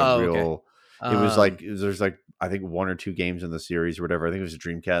was like a Oh, okay. real. It was like Um, there's like I think one or two games in the series or whatever. I think it was a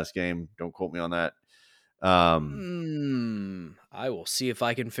Dreamcast game. Don't quote me on that. Um, I will see if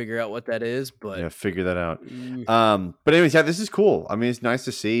I can figure out what that is, but yeah, figure that out. mm, But anyways, yeah, this is cool. I mean, it's nice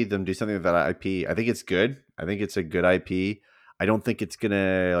to see them do something with that IP. I think it's good. I think it's a good IP. I don't think it's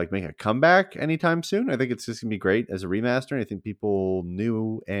gonna like make a comeback anytime soon. I think it's just gonna be great as a remaster. And I think people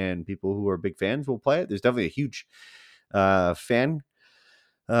new and people who are big fans will play it. There's definitely a huge fan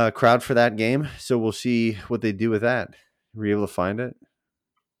crowd for that game. So we'll see what they do with that. Were you able to find it?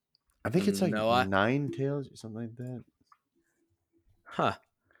 I think it's like no, Nine Tails or something like that. huh.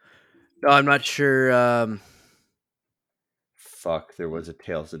 No, I'm not sure. Fuck, there was a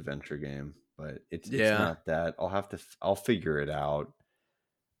Tails adventure game, but it's Yeah. not that. I'll figure it out.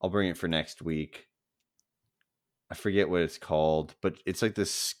 I'll bring it for next week. I forget what it's called, but it's like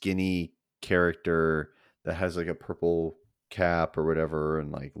this skinny character that has like a purple. cap or whatever,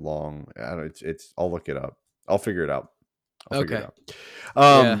 and like long. I don't know, it's. I'll look it up. I'll figure it out. I'll figure it Okay. out.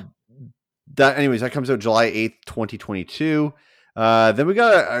 Yeah. That anyways, that comes out July 8th, 2022. Then we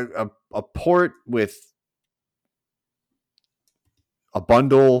got a port with a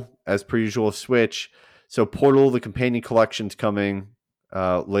bundle as per usual of Switch. So Portal, the companion collection's coming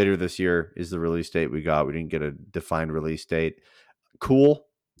later this year is the release date we got. We didn't get a defined release date. Cool,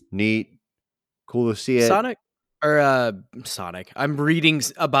 neat, cool to see it. Sonic. I'm reading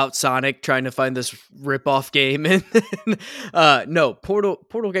about Sonic, trying to find this rip-off game, and no,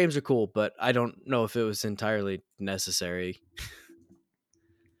 Portal games are cool, but I don't know if it was entirely necessary.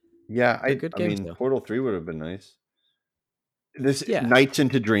 Yeah, They're good games, mean, though. Portal 3 would have been nice. This Yeah. Nights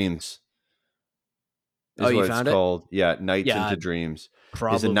into Dreams is what it's called. Yeah, Nights into Dreams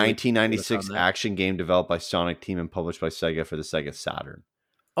is a 1996 action game developed by Sonic Team and published by Sega for the Sega Saturn.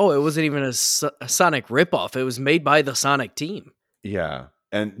 Oh, it wasn't even a Sonic ripoff. It was made by the Sonic Team. Yeah,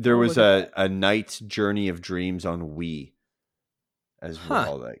 and there was a Knight's Journey of Dreams on Wii as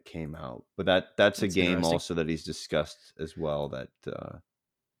well that came out. But that's a game also that he's discussed as well that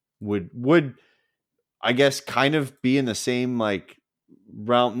would I guess kind of be in the same like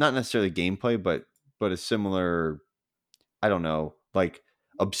realm, not necessarily gameplay, but a similar, I don't know, like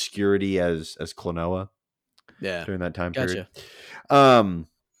obscurity as Klonoa. Yeah, during that time period.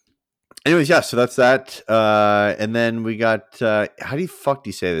 Anyways, yeah, so that's that. And then we got how do you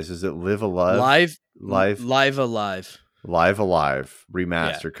say this? Is it Live Alive? Live Alive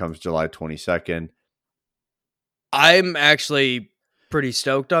remaster comes July 22nd. I'm actually pretty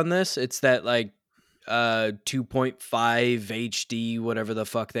stoked on this. It's that like 2.5 HD, whatever the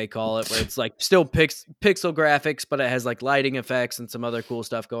fuck they call it, where it's like still pixel graphics, but it has like lighting effects and some other cool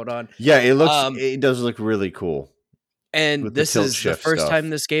stuff going on. Yeah, it does look really cool. And this is the first time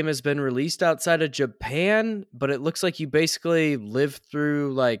this game has been released outside of Japan, but it looks like you basically live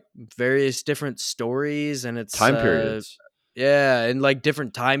through like various different stories and it's time periods. Yeah, and like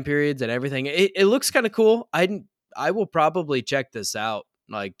different time periods and everything. It looks kind of cool. I will probably check this out.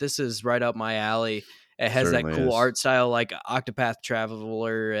 Like this is right up my alley. It has that cool art style like Octopath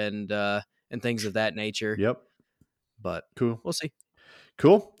Traveler and things of that nature. Yep. But cool. We'll see.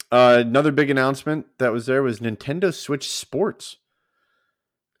 Cool. Another big announcement that was there was Nintendo Switch Sports.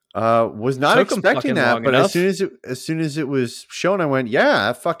 Was not expecting that, but as soon as it was shown, I went, "Yeah,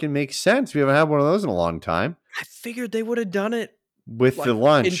 that fucking makes sense. We haven't had one of those in a long time." I figured they would have done it with the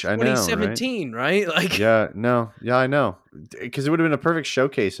launch. In 2017, right? Like, yeah, I know, because it would have been a perfect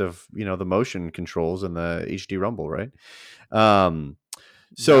showcase of the motion controls and the HD Rumble, right?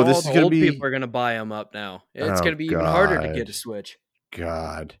 So this is going to be people are going to buy them up now. It's going to be even harder to get a Switch.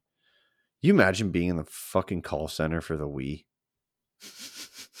 God. You imagine being in the fucking call center for the Wii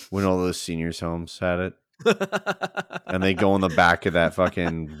when all those seniors' homes had it, and they go in the back of that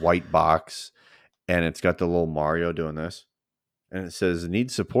fucking white box, and it's got the little Mario doing this, and it says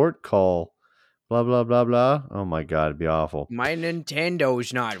 "Need support? Call blah blah blah blah." Oh my god, it'd be awful. My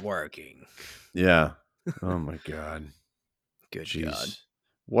Nintendo's not working. Yeah. Oh my god. Good God.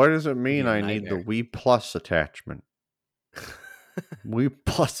 What does it mean? I need the Wii Plus attachment. Wii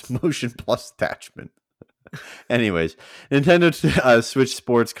Plus Motion Plus attachment. Anyways, Nintendo Switch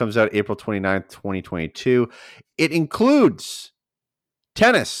Sports comes out April 29th, 2022. It includes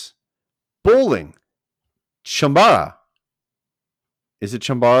tennis, bowling, chambara. Is it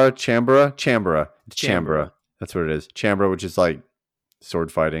chambara? Chambara. It's chambara. That's what it is. Chambara, which is like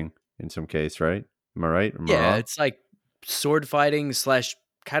sword fighting in some case, right? Am I right? Yeah, it's like sword fighting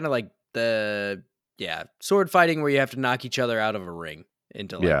 / kind of like sword fighting where you have to knock each other out of a ring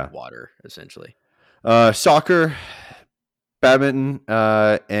into water, essentially. Soccer, badminton,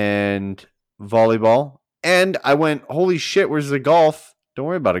 and volleyball. And I went, holy shit, where's the golf? Don't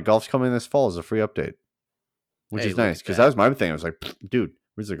worry about it. Golf's coming this fall as a free update, which is nice because that was my thing. I was like, dude,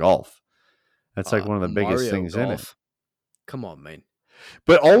 where's the golf? That's like one of the biggest things in it. Come on, man.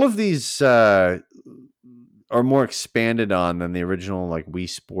 But all of these are more expanded on than the original like Wii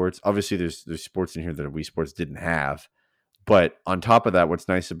Sports. Obviously, there's sports in here that Wii Sports didn't have. But on top of that, what's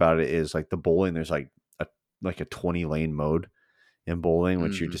nice about it is like the bowling. There's like a 20-lane mode in bowling,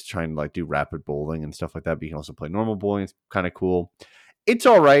 which you're just trying to like do rapid bowling and stuff like that. But you can also play normal bowling. It's kind of cool. It's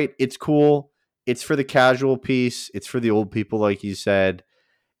all right. It's cool. It's for the casual piece. It's for the old people, like you said.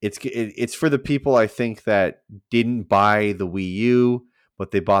 It's for the people I think that didn't buy the Wii U, but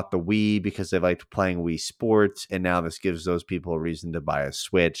they bought the Wii because they liked playing Wii Sports, and now this gives those people a reason to buy a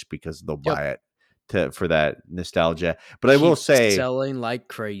Switch because they'll buy it for that nostalgia. But I will say, selling like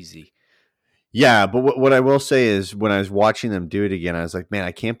crazy. Yeah, but what I will say is when I was watching them do it again, I was like, man,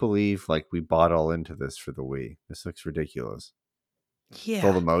 I can't believe like we bought all into this for the Wii. This looks ridiculous. With all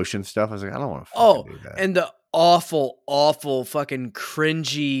Yeah. the motion stuff, I was like, I don't want to fucking Oh, do that. and the awful fucking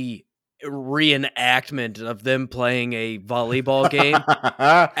cringy reenactment of them playing a volleyball game.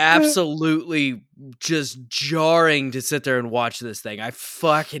 Absolutely just jarring to sit there and watch this thing. I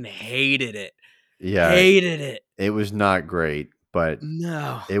fucking hated it. Yeah, Hated it. it was not great, but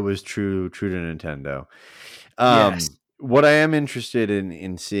No. it was true to Nintendo. Yes. What I am interested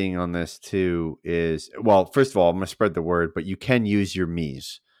in seeing on this too is, well, first of all, I'm going to spread the word, but you can use your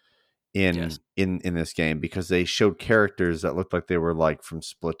Miis Yes. in this game because they showed characters that looked like they were like from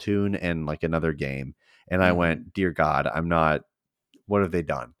Splatoon and like another game, and I went, dear God, I'm not. What have they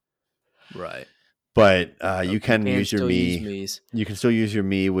done? Right. But Nope, you can use your use Mii. Miis. You can still use your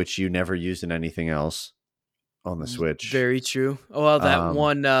Mii, which you never used in anything else on the Switch. Very true. Oh, well, that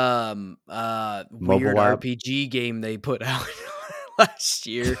one weird app? RPG game they put out last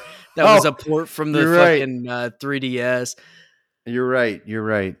year. That was a port from the fucking 3DS. You're right. You're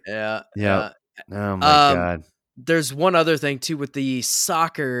right. Yeah. Yeah. Oh my God. There's one other thing too with the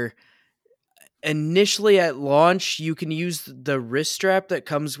soccer. Initially at launch, you can use the wrist strap that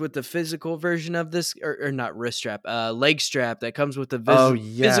comes with the physical version of this, or not wrist strap, leg strap that comes with the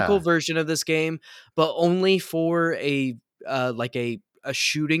physical version of this game, but only for a like a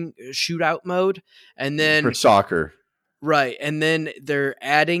shootout mode, and then for soccer. Right, and then they're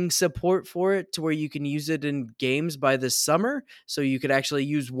adding support for it to where you can use it in games by this summer, so you could actually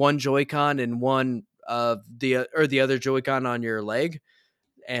use one Joy-Con and one of the other Joy-Con on your leg.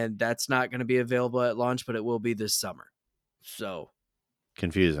 And that's not going to be available at launch, but it will be this summer. So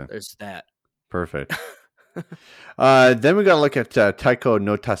confusing. There's that. Perfect. Then we got to look at Taiko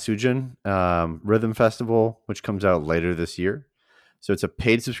no Tatsujin Rhythm Festival, which comes out later this year. So it's a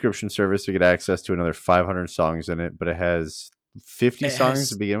paid subscription service to get access to another 500 songs in it, but it has 50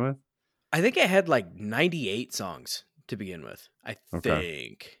 songs to begin with. I think it had like 98 songs to begin with. I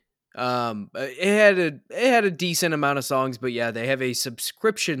think. It had a decent amount of songs, but yeah, they have a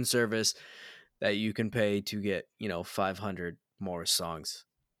subscription service that you can pay to get 500 more songs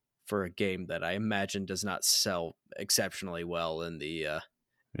for a game that I imagine does not sell exceptionally well in the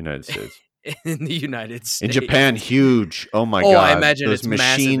United States. In the United States, in Japan, huge. Oh my God! I imagine those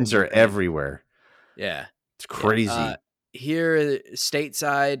machines are everywhere. Yeah, it's crazy. Here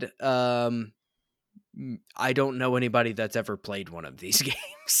stateside, I don't know anybody that's ever played one of these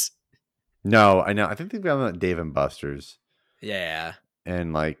games. No, I know. I think they've got them at Dave and Buster's. Yeah.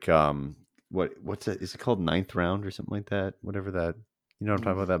 And like what's it? Is it called Ninth Round or something like that? Whatever that, you know what I'm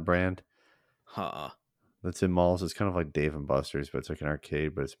talking about, that brand? That's in malls. It's kind of like Dave and Buster's, but it's like an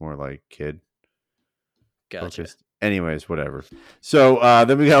arcade, but it's more like kid focused. Anyways, whatever. So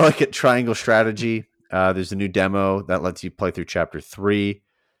then we got to look at Triangle Strategy. There's a new demo that lets you play through chapter 3.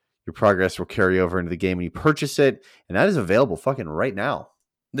 Your progress will carry over into the game when you purchase it, and that is available fucking right now.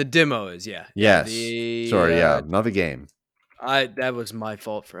 The demo is, yeah. Yes. Not the game. That was my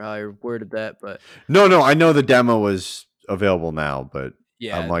fault for how I worded that, but no, I know the demo was available now, but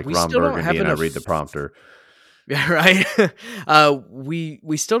yeah, I'm like Ron Burgundy and I read the prompter. Yeah, right.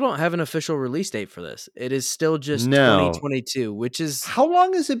 We still don't have an official release date for this. It is still just 2022, which is how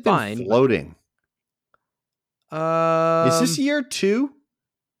long has it been floating? Is this year 2?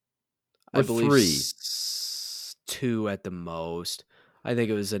 Or I believe 3? 2 at the most. I think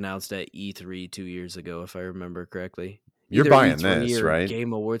it was announced at E3 2 years ago, if I remember correctly. You're buying this, right?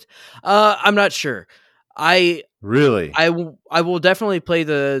 Game Awards. I'm not sure. I will definitely play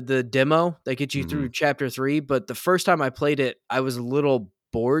the demo that gets you through chapter 3, but the first time I played it, I was a little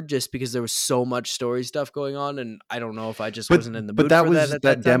bored just because there was so much story stuff going on, and I don't know if I just wasn't in the mood for that at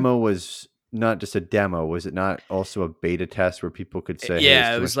that time. Demo was not just a demo. Was it not also a beta test where people could say,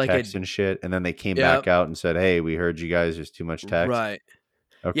 hey, it was like text and shit, and then they came back out and said, hey, we heard you guys, there's too much text. Right.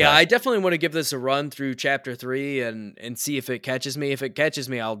 Okay. Yeah, I definitely want to give this a run through chapter 3 and see if it catches me. If it catches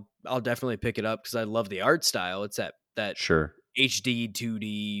me, I'll definitely pick it up because I love the art style. It's that sure HD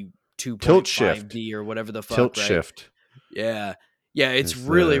 2D 2.5D or whatever the fuck. Tilt shift. Yeah, it's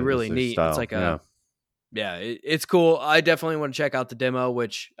really neat. Style. It's like it's cool. I definitely want to check out the demo,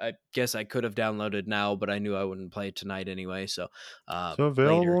 which I guess I could have downloaded now, but I knew I wouldn't play it tonight anyway. So it's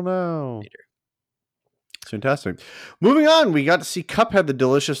available now. It's fantastic. Moving on, we got to see Cuphead: The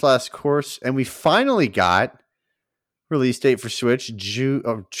Delicious Last Course, and we finally got release date for Switch June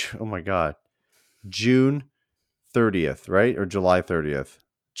 30th, right? Or July 30th?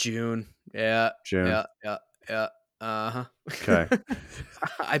 June. Yeah. June. Yeah. Uh-huh. Okay.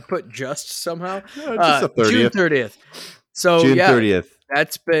 I put just somehow. Just the 30th. June 30th. So June 30th.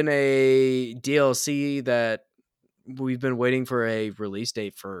 That's been a DLC that we've been waiting for a release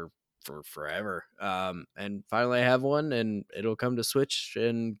date for forever. And finally I have one, and it'll come to Switch,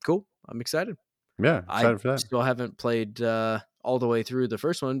 and cool. I'm excited. Yeah, I excited for that. still haven't played all the way through the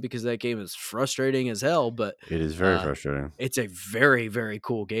first one because that game is frustrating as hell, but It is very frustrating. it's a very, very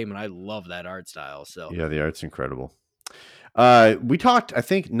cool game, and I love that art style. So Yeah, the art's incredible. We talked, I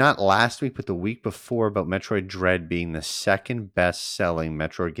think, not last week, but the week before, about Metroid Dread being the second best-selling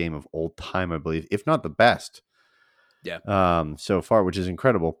Metroid game of all time, I believe, if not the best. Yeah. So far, which is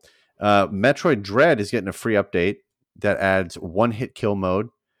incredible. Metroid Dread is getting a free update that adds one-hit kill mode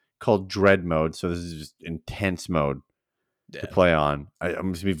called Dread mode. So this is just intense mode to play on. I'm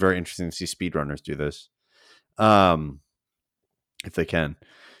going to be very interested to see speedrunners do this, if they can.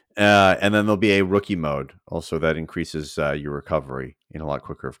 And then there'll be a rookie mode also that increases your recovery in a lot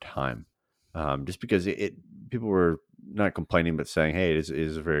quicker of time. Just because people were not complaining, but saying, hey, it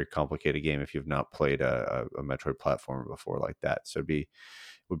is a very complicated game if you've not played a Metroid platformer before like that. So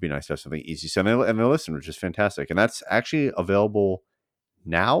would be nice to have something easy. So and they listen, which is fantastic. And that's actually available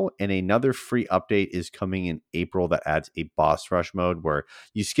now. And another free update is coming in April that adds a boss rush mode where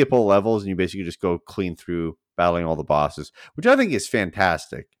you skip all levels and you basically just go clean through battling all the bosses, which I think is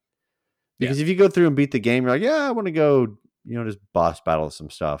fantastic. Because if you go through and beat the game, you're like, yeah, I want to go, just boss battle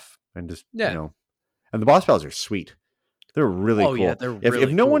some stuff and just, and the boss battles are sweet. They're really cool. Yeah, they're if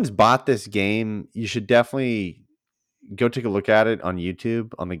really no cool. one's bought this game, you should definitely go take a look at it on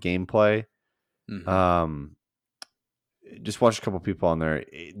YouTube on the gameplay. Mm-hmm. Just watch a couple people on there.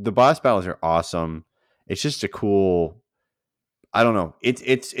 The boss battles are awesome. It's just a cool, I don't know.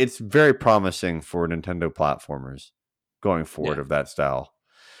 It's very promising for Nintendo platformers going forward of that style.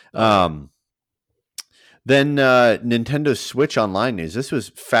 Then Nintendo Switch Online news. This was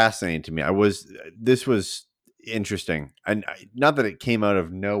fascinating to me. This was interesting, and not that it came out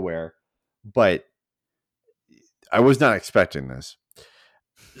of nowhere, but I was not expecting this.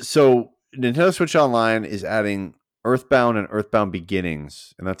 So Nintendo Switch Online is adding Earthbound and Earthbound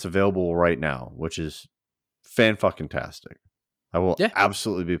Beginnings, and that's available right now, which is fan-fucking-tastic. I will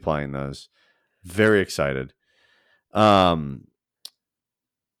absolutely be playing those. Very excited. I'm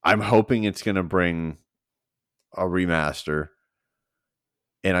hoping it's going to bring a remaster,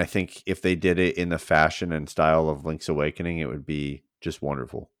 and I think if they did it in the fashion and style of Link's Awakening, it would be just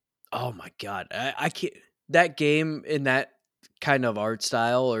wonderful. Oh my god, I can't. That game in that kind of art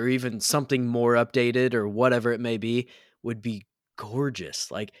style, or even something more updated, or whatever it may be, would be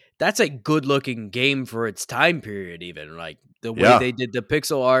gorgeous. Like, that's a good looking game for its time period. Even like the way they did the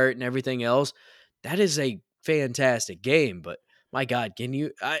pixel art and everything else, that is a fantastic game. But my god,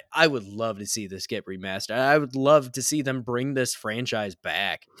 I would love to see this get remastered. I would love to see them bring this franchise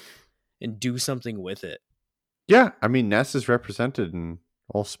back and do something with it. Yeah, I mean, Ness is represented in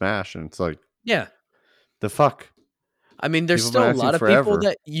all Smash, and it's like, the fuck. I mean, there's still a lot of people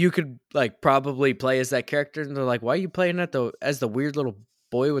that you could like probably play as that character, and they're like, "Why are you playing as the weird little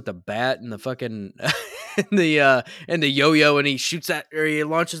boy with the bat and the fucking and the yo-yo, and he shoots that, or he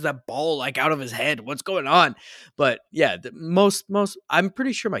launches that ball like out of his head? What's going on?" But yeah, most I'm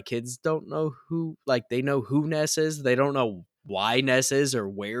pretty sure my kids don't know who, like, they know who Ness is. They don't know why Ness is or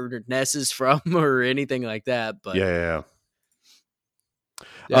where Ness is from or anything like that. But yeah.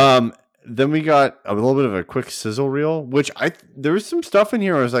 Then we got a little bit of a quick sizzle reel, which there was some stuff in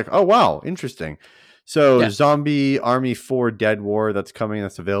here where I was like, oh, wow, interesting. So Zombie Army 4 Dead War, that's coming.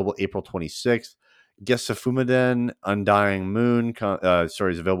 That's available April 26th. Gesafumiden Undying Moon, is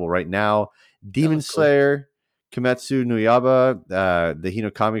available right now. Demon Slayer, Kimetsu no Yaiba, the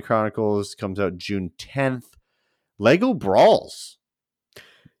Hinokami Chronicles comes out June 10th. Lego Brawls.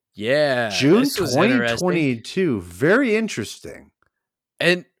 Yeah. June 2022. Very interesting.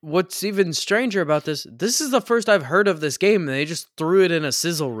 And what's even stranger about this is the first I've heard of this game, and they just threw it in a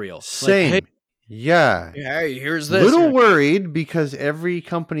sizzle reel. Same. Like, hey, here's this. Little worried because every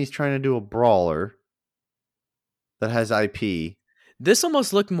company's trying to do a brawler that has IP. This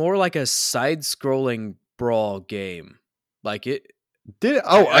almost looked more like a side-scrolling brawl game. Like it did.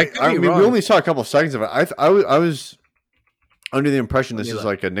 I mean, we only saw a couple of seconds of it. I was under the impression this is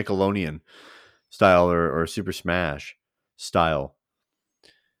like a Nickelodeon style or Super Smash style.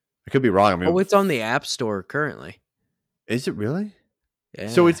 I could be wrong. I mean, it's on the App Store currently. Is it really? Yeah.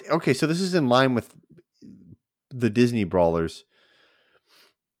 So it's okay. So this is in line with the Disney brawlers.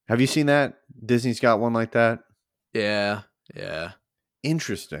 Have you seen that? Disney's got one like that. Yeah.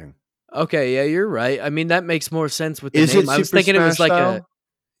 Interesting. Okay, yeah, you're right. I mean, that makes more sense with the name. I was thinking Smash it was like style?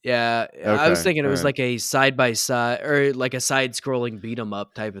 Okay, I was thinking it was like a side by side or like a side scrolling beat 'em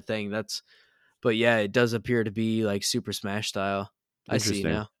up type of thing. But yeah, it does appear to be like Super Smash style. I see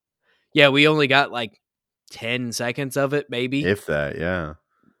Interesting. now. Yeah, we only got like 10 seconds of it, maybe. If that, yeah.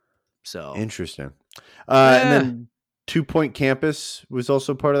 So Interesting. And yeah, then 2 Point Campus was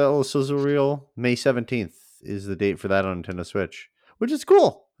also part of that little sizzle reel. May 17th is the date for that on Nintendo Switch, which is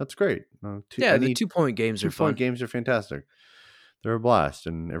cool. That's great. yeah, the 2 point games are 2 Point fun. games are fantastic. They're a blast,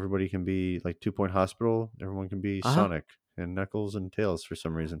 and everybody can be like 2 Point Hospital. Everyone can be Uh-huh. Sonic and Knuckles and Tails for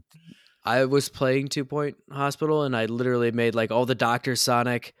some reason. I was playing 2 Point Hospital, and I literally made like all the doctors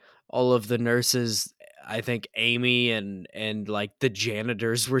Sonic, all of the nurses, I think Amy, and like the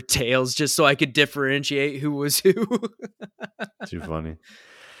janitors were Tails, just so I could differentiate who was who. Too funny.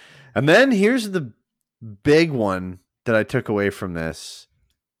 And then here's the big one that I took away from this,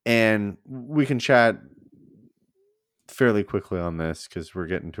 and we can chat fairly quickly on this because we're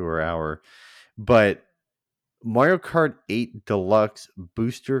getting to our hour. But Mario Kart 8 Deluxe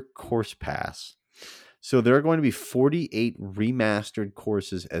Booster Course Pass. So there are going to be 48 remastered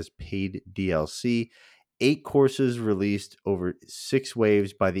courses as paid DLC. 8 courses released over 6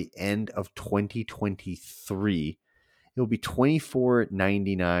 waves by the end of 2023. It will be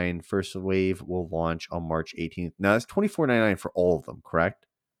 $24.99. First wave will launch on March 18th. Now that's $24.99 for all of them, correct?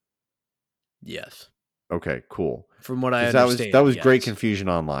 Yes, Okay, cool. from what I Because understand, that was yes. great confusion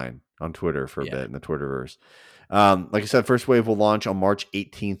online on Twitter for a Yeah. bit in the Twitterverse. Like I said, first wave will launch on March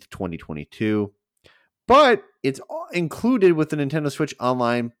 18th, 2022. But it's included with the Nintendo Switch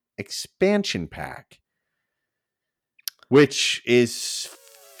Online expansion pack, which is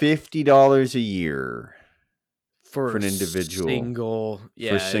 $50 a year For an individual single,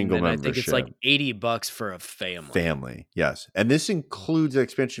 yeah, for single and then I think it's like membership. $80 for a family. Family, yes. And this includes the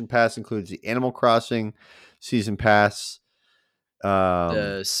expansion pass, includes the Animal Crossing season pass,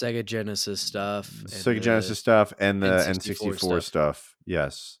 The Sega Genesis stuff, and Sega the Genesis stuff, and the N64 N64 stuff.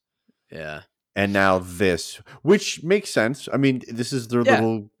 Yes. Yeah, And now this, which makes sense. I mean, this is their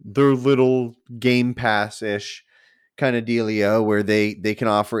Yeah. little Game Pass-ish kind of dealio where they can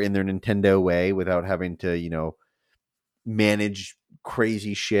offer in their Nintendo way without having to, manage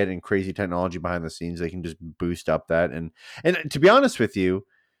crazy shit and crazy technology behind the scenes. They can just boost up that, and to be honest with you,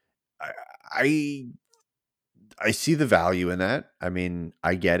 I see the value in that. I mean,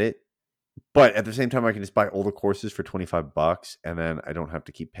 I get it. But at the same time, I can just buy all the courses for $25, and then I don't have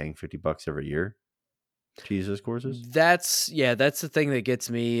to keep paying $50 every year to use those courses. that's the thing that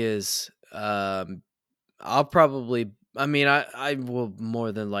gets me is I'll probably, I mean, I will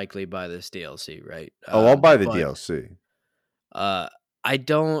more than likely buy this DLC, right? I'll buy the But DLC. I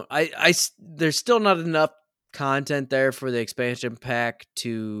don't, there's still not enough content there for the expansion pack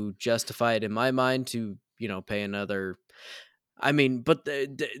to justify it in my mind to, pay another. I mean, but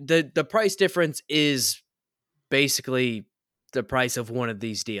the price difference is basically the price of one of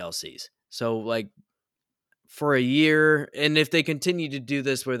these DLCs. So like for a year, and if they continue to do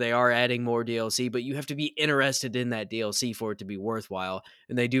this where they are adding more DLC, but you have to be interested in that DLC for it to be worthwhile,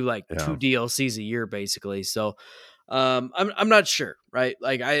 and they do like 2 DLCs a year basically. So I'm not sure, right?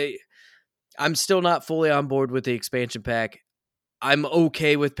 Like I'm still not fully on board with the expansion pack. I'm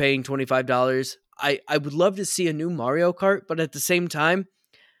okay with paying $25. I would love to see a new Mario Kart, but at the same time,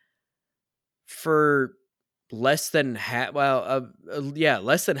 for less than half,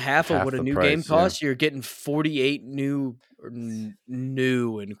 less than half of what a new game costs, you're getting 48 new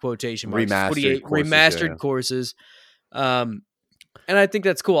in quotation marks, 48 remastered courses. And I think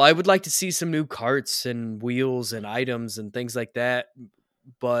that's cool. I would like to see some new carts and wheels and items and things like that,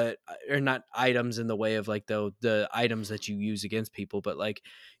 but or not items in the way of like the items that you use against people, but like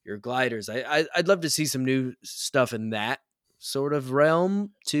your gliders. I'd love to see some new stuff in that sort of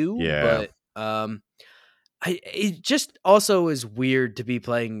realm too. Yeah. But it just also is weird to be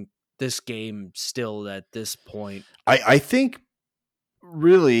playing this game still at this point. I think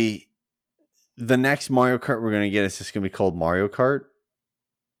really the next Mario Kart we're going to get is just going to be called Mario Kart.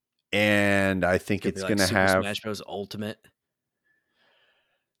 And I think it's going to Super have Smash Bros. Ultimate.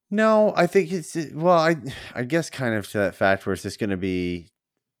 No, I think it's, well, I guess kind of to that fact where it's just going to be,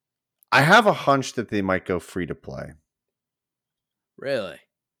 I have a hunch that they might go free to play. Really?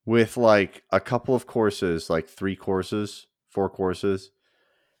 With like a couple of courses, like 3 courses, 4 courses,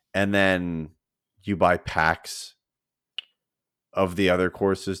 and then you buy packs of the other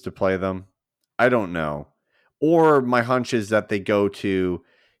courses to play them. I don't know. Or my hunch is that they go to,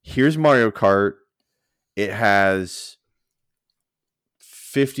 here's Mario Kart. It has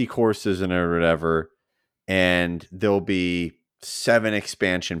 50 courses in it or whatever, and there'll be 7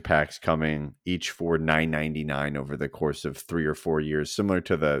 expansion packs coming, each for $9.99 over the course of 3 or 4 years, similar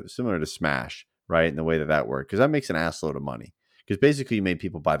to Smash, right? In the way that worked, because that makes an assload of money. Because basically, you made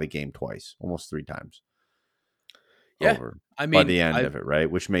people buy the game twice, almost 3 times. Yeah. over I by mean, the end I of it, right?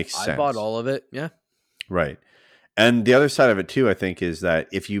 Which makes I bought sense. all of it. Yeah. Right. And the other side of it too, I think, is that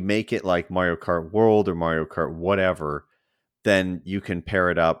if you make it like Mario Kart World or Mario Kart whatever, then you can pair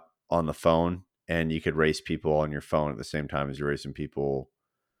it up on the phone and you could race people on your phone at the same time as you're racing people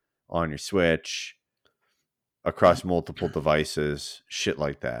on your Switch across multiple devices, shit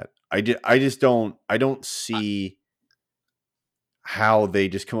like that. I don't see how they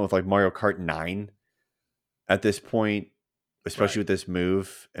just come up with like Mario Kart 9 at this point, especially Right. with this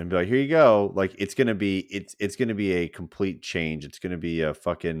move, and be like, here you go. Like it's gonna be a complete change. It's gonna be a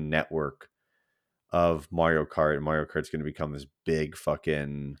fucking network of Mario Kart, and Mario Kart's gonna become this big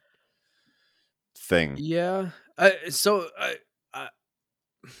fucking thing. Yeah. I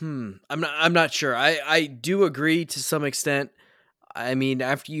I'm not sure. I do agree to some extent. I mean,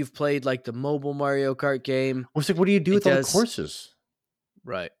 after you've played like the mobile Mario Kart game, Well, it's like, what do you do it with all the does courses?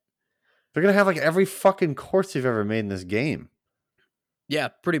 right. They're gonna have like every fucking course they've ever made in this game. Yeah,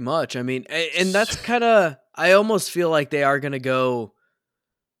 pretty much. I mean, and that's kind of I almost feel like they are going to go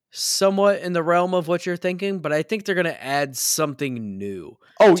somewhat in the realm of what you're thinking, but I think they're going to add something new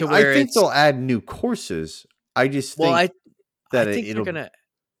Oh, to I where think it's they'll add new courses. I just well, think I that think they're it'll going to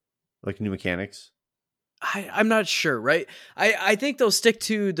like new mechanics. I'm not sure, right? I think they'll stick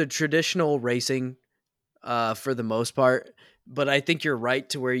to the traditional racing for the most part, but I think you're right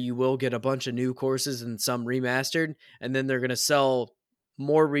to where you will get a bunch of new courses and some remastered, and then they're going to sell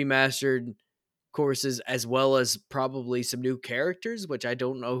more remastered courses as well as probably some new characters, which I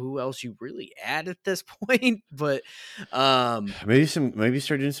don't know who else you really add at this point, but Maybe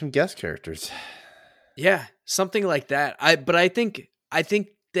start doing some guest characters. yeah, something like that. I think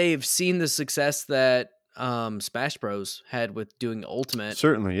they've seen the success that Smash Bros had with doing Ultimate.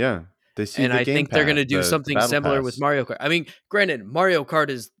 Certainly, yeah. They see And the I game think they're pass, gonna do the something battle similar with pass. Mario Kart. I mean, granted, Mario Kart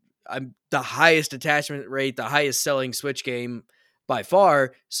is the highest attachment rate, the highest selling Switch game by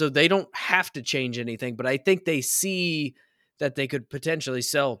far, so they don't have to change anything. But I think they see that they could potentially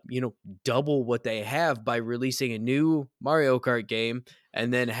sell, double what they have by releasing a new Mario Kart game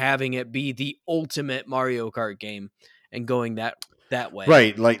and then having it be the ultimate Mario Kart game and going that way.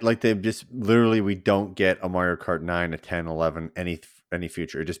 Right, like they just literally we don't get a Mario Kart 9, a 10, 11, any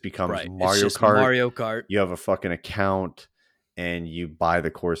future. It just becomes Right. It's Mario just Kart. Mario Kart. You have a fucking account and you buy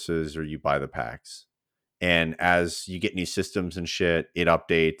the courses or you buy the packs. And as you get new systems and shit, it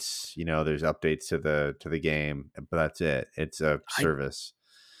updates, there's updates to the game, but that's it. It's a I service.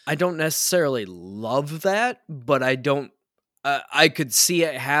 I don't necessarily love that, but I don't. I could see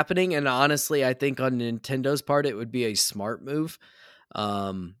it happening, and honestly, I think on Nintendo's part, it would be a smart move.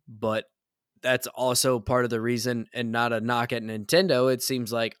 But that's also part of the reason, and not a knock at Nintendo. It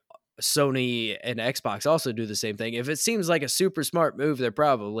seems like Sony and Xbox also do the same thing. If it seems like a super smart move, they're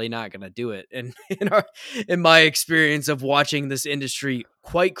probably not going to do it. And in my experience of watching this industry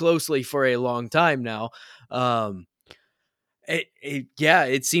quite closely for a long time now, um,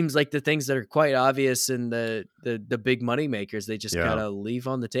 it seems like the things that are quite obvious and the big money makers they just Yeah. kind of leave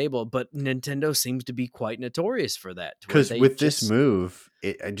on the table. But Nintendo seems to be quite notorious for that. Because with this move,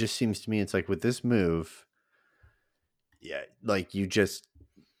 it just seems to me it's like with this move, yeah, like you just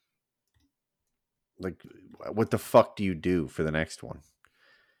like what the fuck do you do for the next one?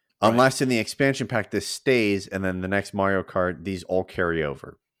 Right. Unless in the expansion pack this stays, and then the next Mario Kart these all carry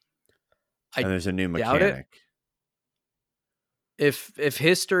over, and there's a new mechanic. If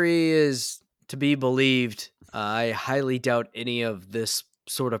history is to be believed, I highly doubt any of this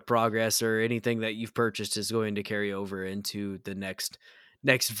sort of progress or anything that you've purchased is going to carry over into the next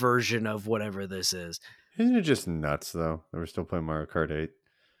version of whatever this is. Isn't it just nuts though that we're still playing Mario Kart 8?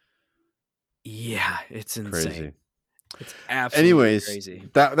 Yeah, it's insane. Crazy. It's absolutely Anyways, crazy.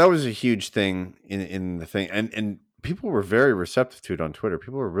 That was a huge thing in the thing, and people were very receptive to it on Twitter.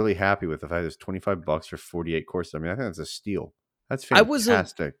 People were really happy with the fact it's $25 for 48 courses. I mean, I think that's a steal. That's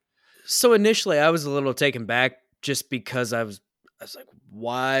fantastic. So initially, I was a little taken back just because I was like,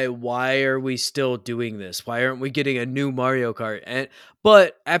 why are we still doing this? Why aren't we getting a new Mario Kart?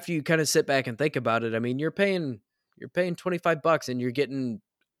 But after you kind of sit back and think about it, I mean, you're paying $25 and you're getting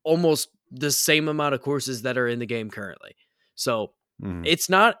almost the same amount of courses that are in the game currently. So it's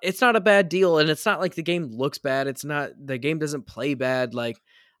not a bad deal, and it's not like the game looks bad. The game doesn't play bad. Like,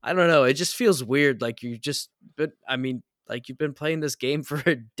 I don't know. It just feels weird. Like like you've been playing this game for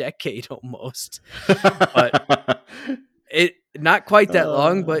a decade almost, but it not quite that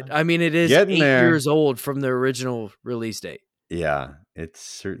long. But I mean, it is 8 years old from the original release date. Yeah, it's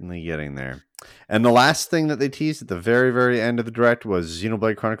certainly getting there. And the last thing that they teased at the very, very end of the direct was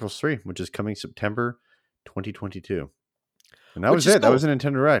Xenoblade Chronicles 3, which is coming September 2022. And that was it. Cool. That was a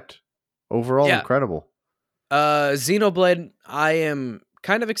Nintendo Direct. Overall, incredible. Xenoblade, I am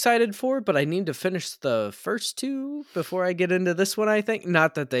kind of excited for, but I need to finish the first two before I get into this one, I think.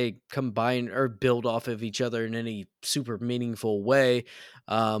 Not that they combine or build off of each other in any super meaningful way,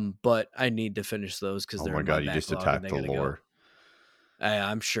 but I need to finish those because Oh they're my in my god, you just backlog and attacked they the gotta go. lore.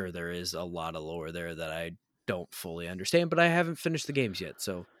 I'm sure there is a lot of lore there that I don't fully understand, but I haven't finished the games yet,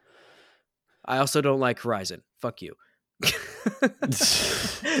 so I also don't like Horizon. Fuck you.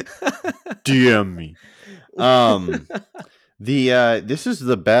 DM me. This is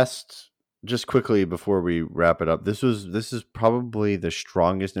the best. Just quickly before we wrap it up, this is probably the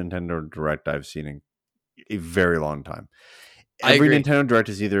strongest Nintendo Direct I've seen in a very long time. I Every agree. Nintendo Direct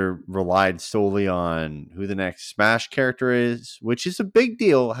has either relied solely on who the next Smash character is, which is a big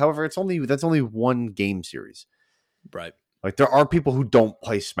deal. However, that's only one game series. Right. Like there are people who don't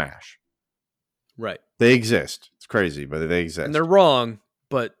play Smash. Right. They exist. It's crazy, but they exist. And they're wrong,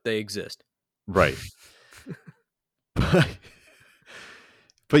 but they exist. Right. But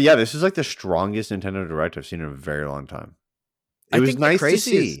yeah, this is like the strongest Nintendo Direct I've seen in a very long time. It was nice to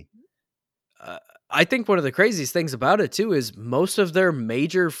see. I think one of the craziest things about it too is most of their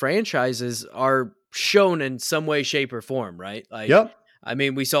major franchises are shown in some way, shape, or form. Right? Like, yep. I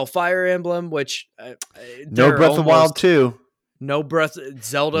mean, we saw Fire Emblem, which no Breath of Wild 2. No Breath.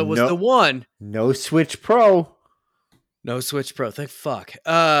 Zelda was the one. No Switch Pro. No Switch Pro. Thank fuck.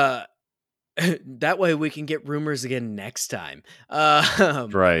 That way we can get rumors again next time.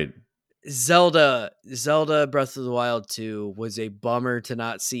 Right. Zelda Breath of the Wild 2 was a bummer to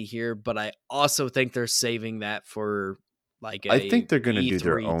not see here, but I also think they're saving that for like I think they're going to do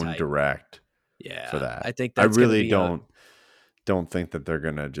their own type. Direct. Yeah. For that. I think that's I really don't think that they're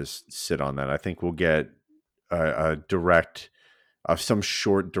going to just sit on that. I think we'll get a direct some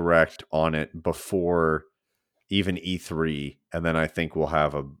short direct on it before even E3, and then I think we'll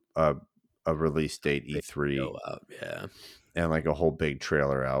have a release date E3. Yeah. And like a whole big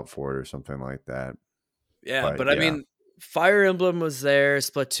trailer out for it or something like that. Yeah, but I mean, Fire Emblem was there,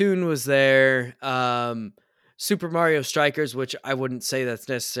 Splatoon was there, Super Mario Strikers, which I wouldn't say that's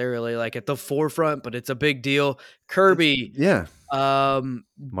necessarily like at the forefront, but it's a big deal. Kirby,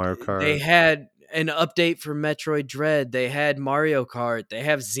 Mario Kart. They had an update for Metroid Dread. They had Mario Kart. They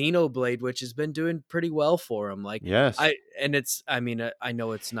have Xenoblade, which has been doing pretty well for them. Like, yes, I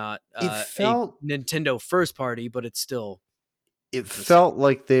know it's not it felt a Nintendo first party, but it's still. It felt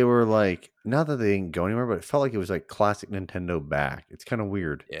like they were like, not that they didn't go anywhere, but it felt like it was like classic Nintendo back. It's kind of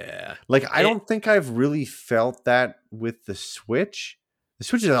weird. Yeah. Like, I don't think I've really felt that with the Switch. The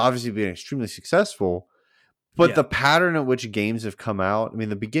Switch has obviously been extremely successful, but the pattern at which games have come out, I mean,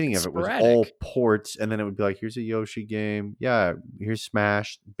 the beginning of it was all ports, and then it would be like, here's a Yoshi game. Yeah, here's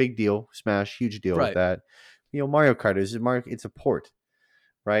Smash. Big deal. Smash, huge deal with that. You know, Mario Kart it's a port,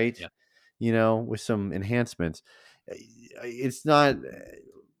 right? Yeah. You know, with some enhancements. It's not.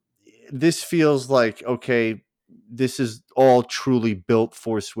 This feels like, okay, this is all truly built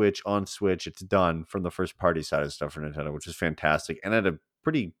for Switch on Switch. It's done from the first party side of stuff for Nintendo, which is fantastic, and at a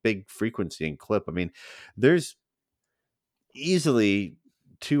pretty big frequency and clip. I mean, there's easily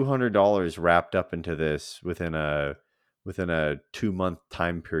 $200 wrapped up into this within a 2-month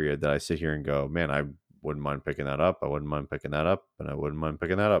time period that I sit here and go, man, I wouldn't mind picking that up. I wouldn't mind picking that up, and I wouldn't mind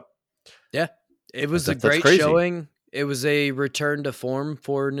picking that up. Yeah, it was a great showing. It was a return to form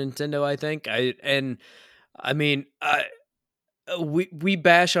for Nintendo, I think. We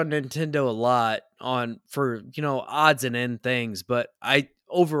bash on Nintendo a lot for odds and end things, but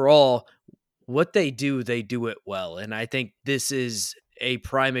overall what they do it well, and I think this is a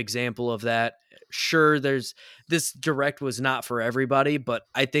prime example of that. Sure, this direct was not for everybody, but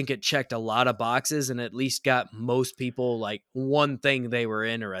I think it checked a lot of boxes and at least got most people like one thing they were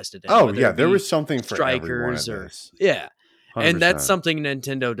interested in. Oh yeah, there was something for Strikers everyone of this. Yeah. 100%. And that's something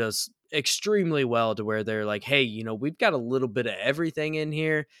Nintendo does extremely well, to where they're like, hey, we've got a little bit of everything in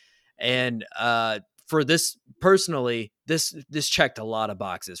here. And for this personally, this checked a lot of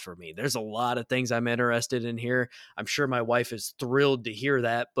boxes for me. There's a lot of things I'm interested in here. I'm sure my wife is thrilled to hear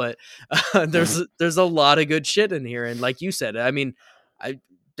that, but there's a lot of good shit in here. And like you said, I mean,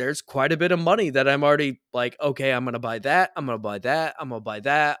 there's quite a bit of money that I'm already like, okay, I'm going to buy that. I'm going to buy that. I'm going to buy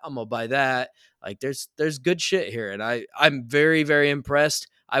that. I'm going to buy that. Like there's good shit here. And I'm very, very impressed.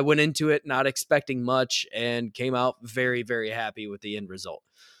 I went into it not expecting much and came out very, very happy with the end result.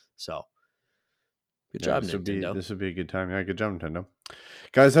 So good job, Nintendo. This would be a good time. Yeah, good job, Nintendo.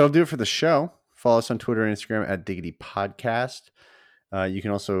 Guys, that'll do it for the show. Follow us on Twitter and Instagram at Diggity Podcast. You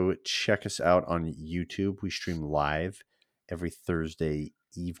can also check us out on YouTube. We stream live every Thursday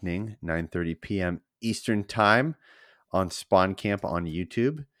evening, 9:30 p.m. Eastern Time on Spawn Camp on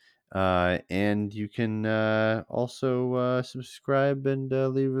YouTube. And you can also subscribe and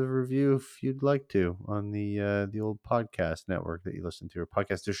leave a review if you'd like to on the old podcast network that you listen to, or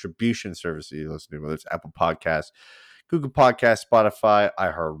podcast distribution service that you listen to, whether it's Apple Podcasts, Google Podcasts, Spotify,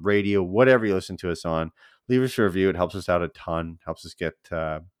 iHeartRadio, whatever you listen to us on. Leave us a review. It helps us out a ton, helps us get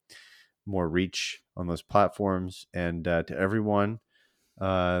more reach on those platforms. And to everyone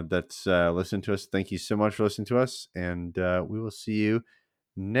that's listened to us, thank you so much for listening to us. And we will see you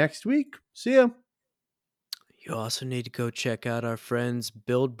next week. See ya. You also need to go check out our friends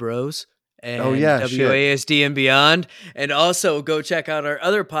Build Bros and Shit. WASD and Beyond. And also go check out our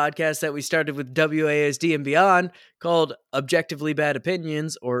other podcast that we started with WASD and Beyond called Objectively Bad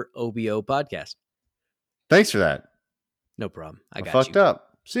Opinions, or OBO Podcast. Thanks for that. No problem. I got fucked you.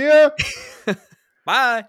 up. See ya. Bye.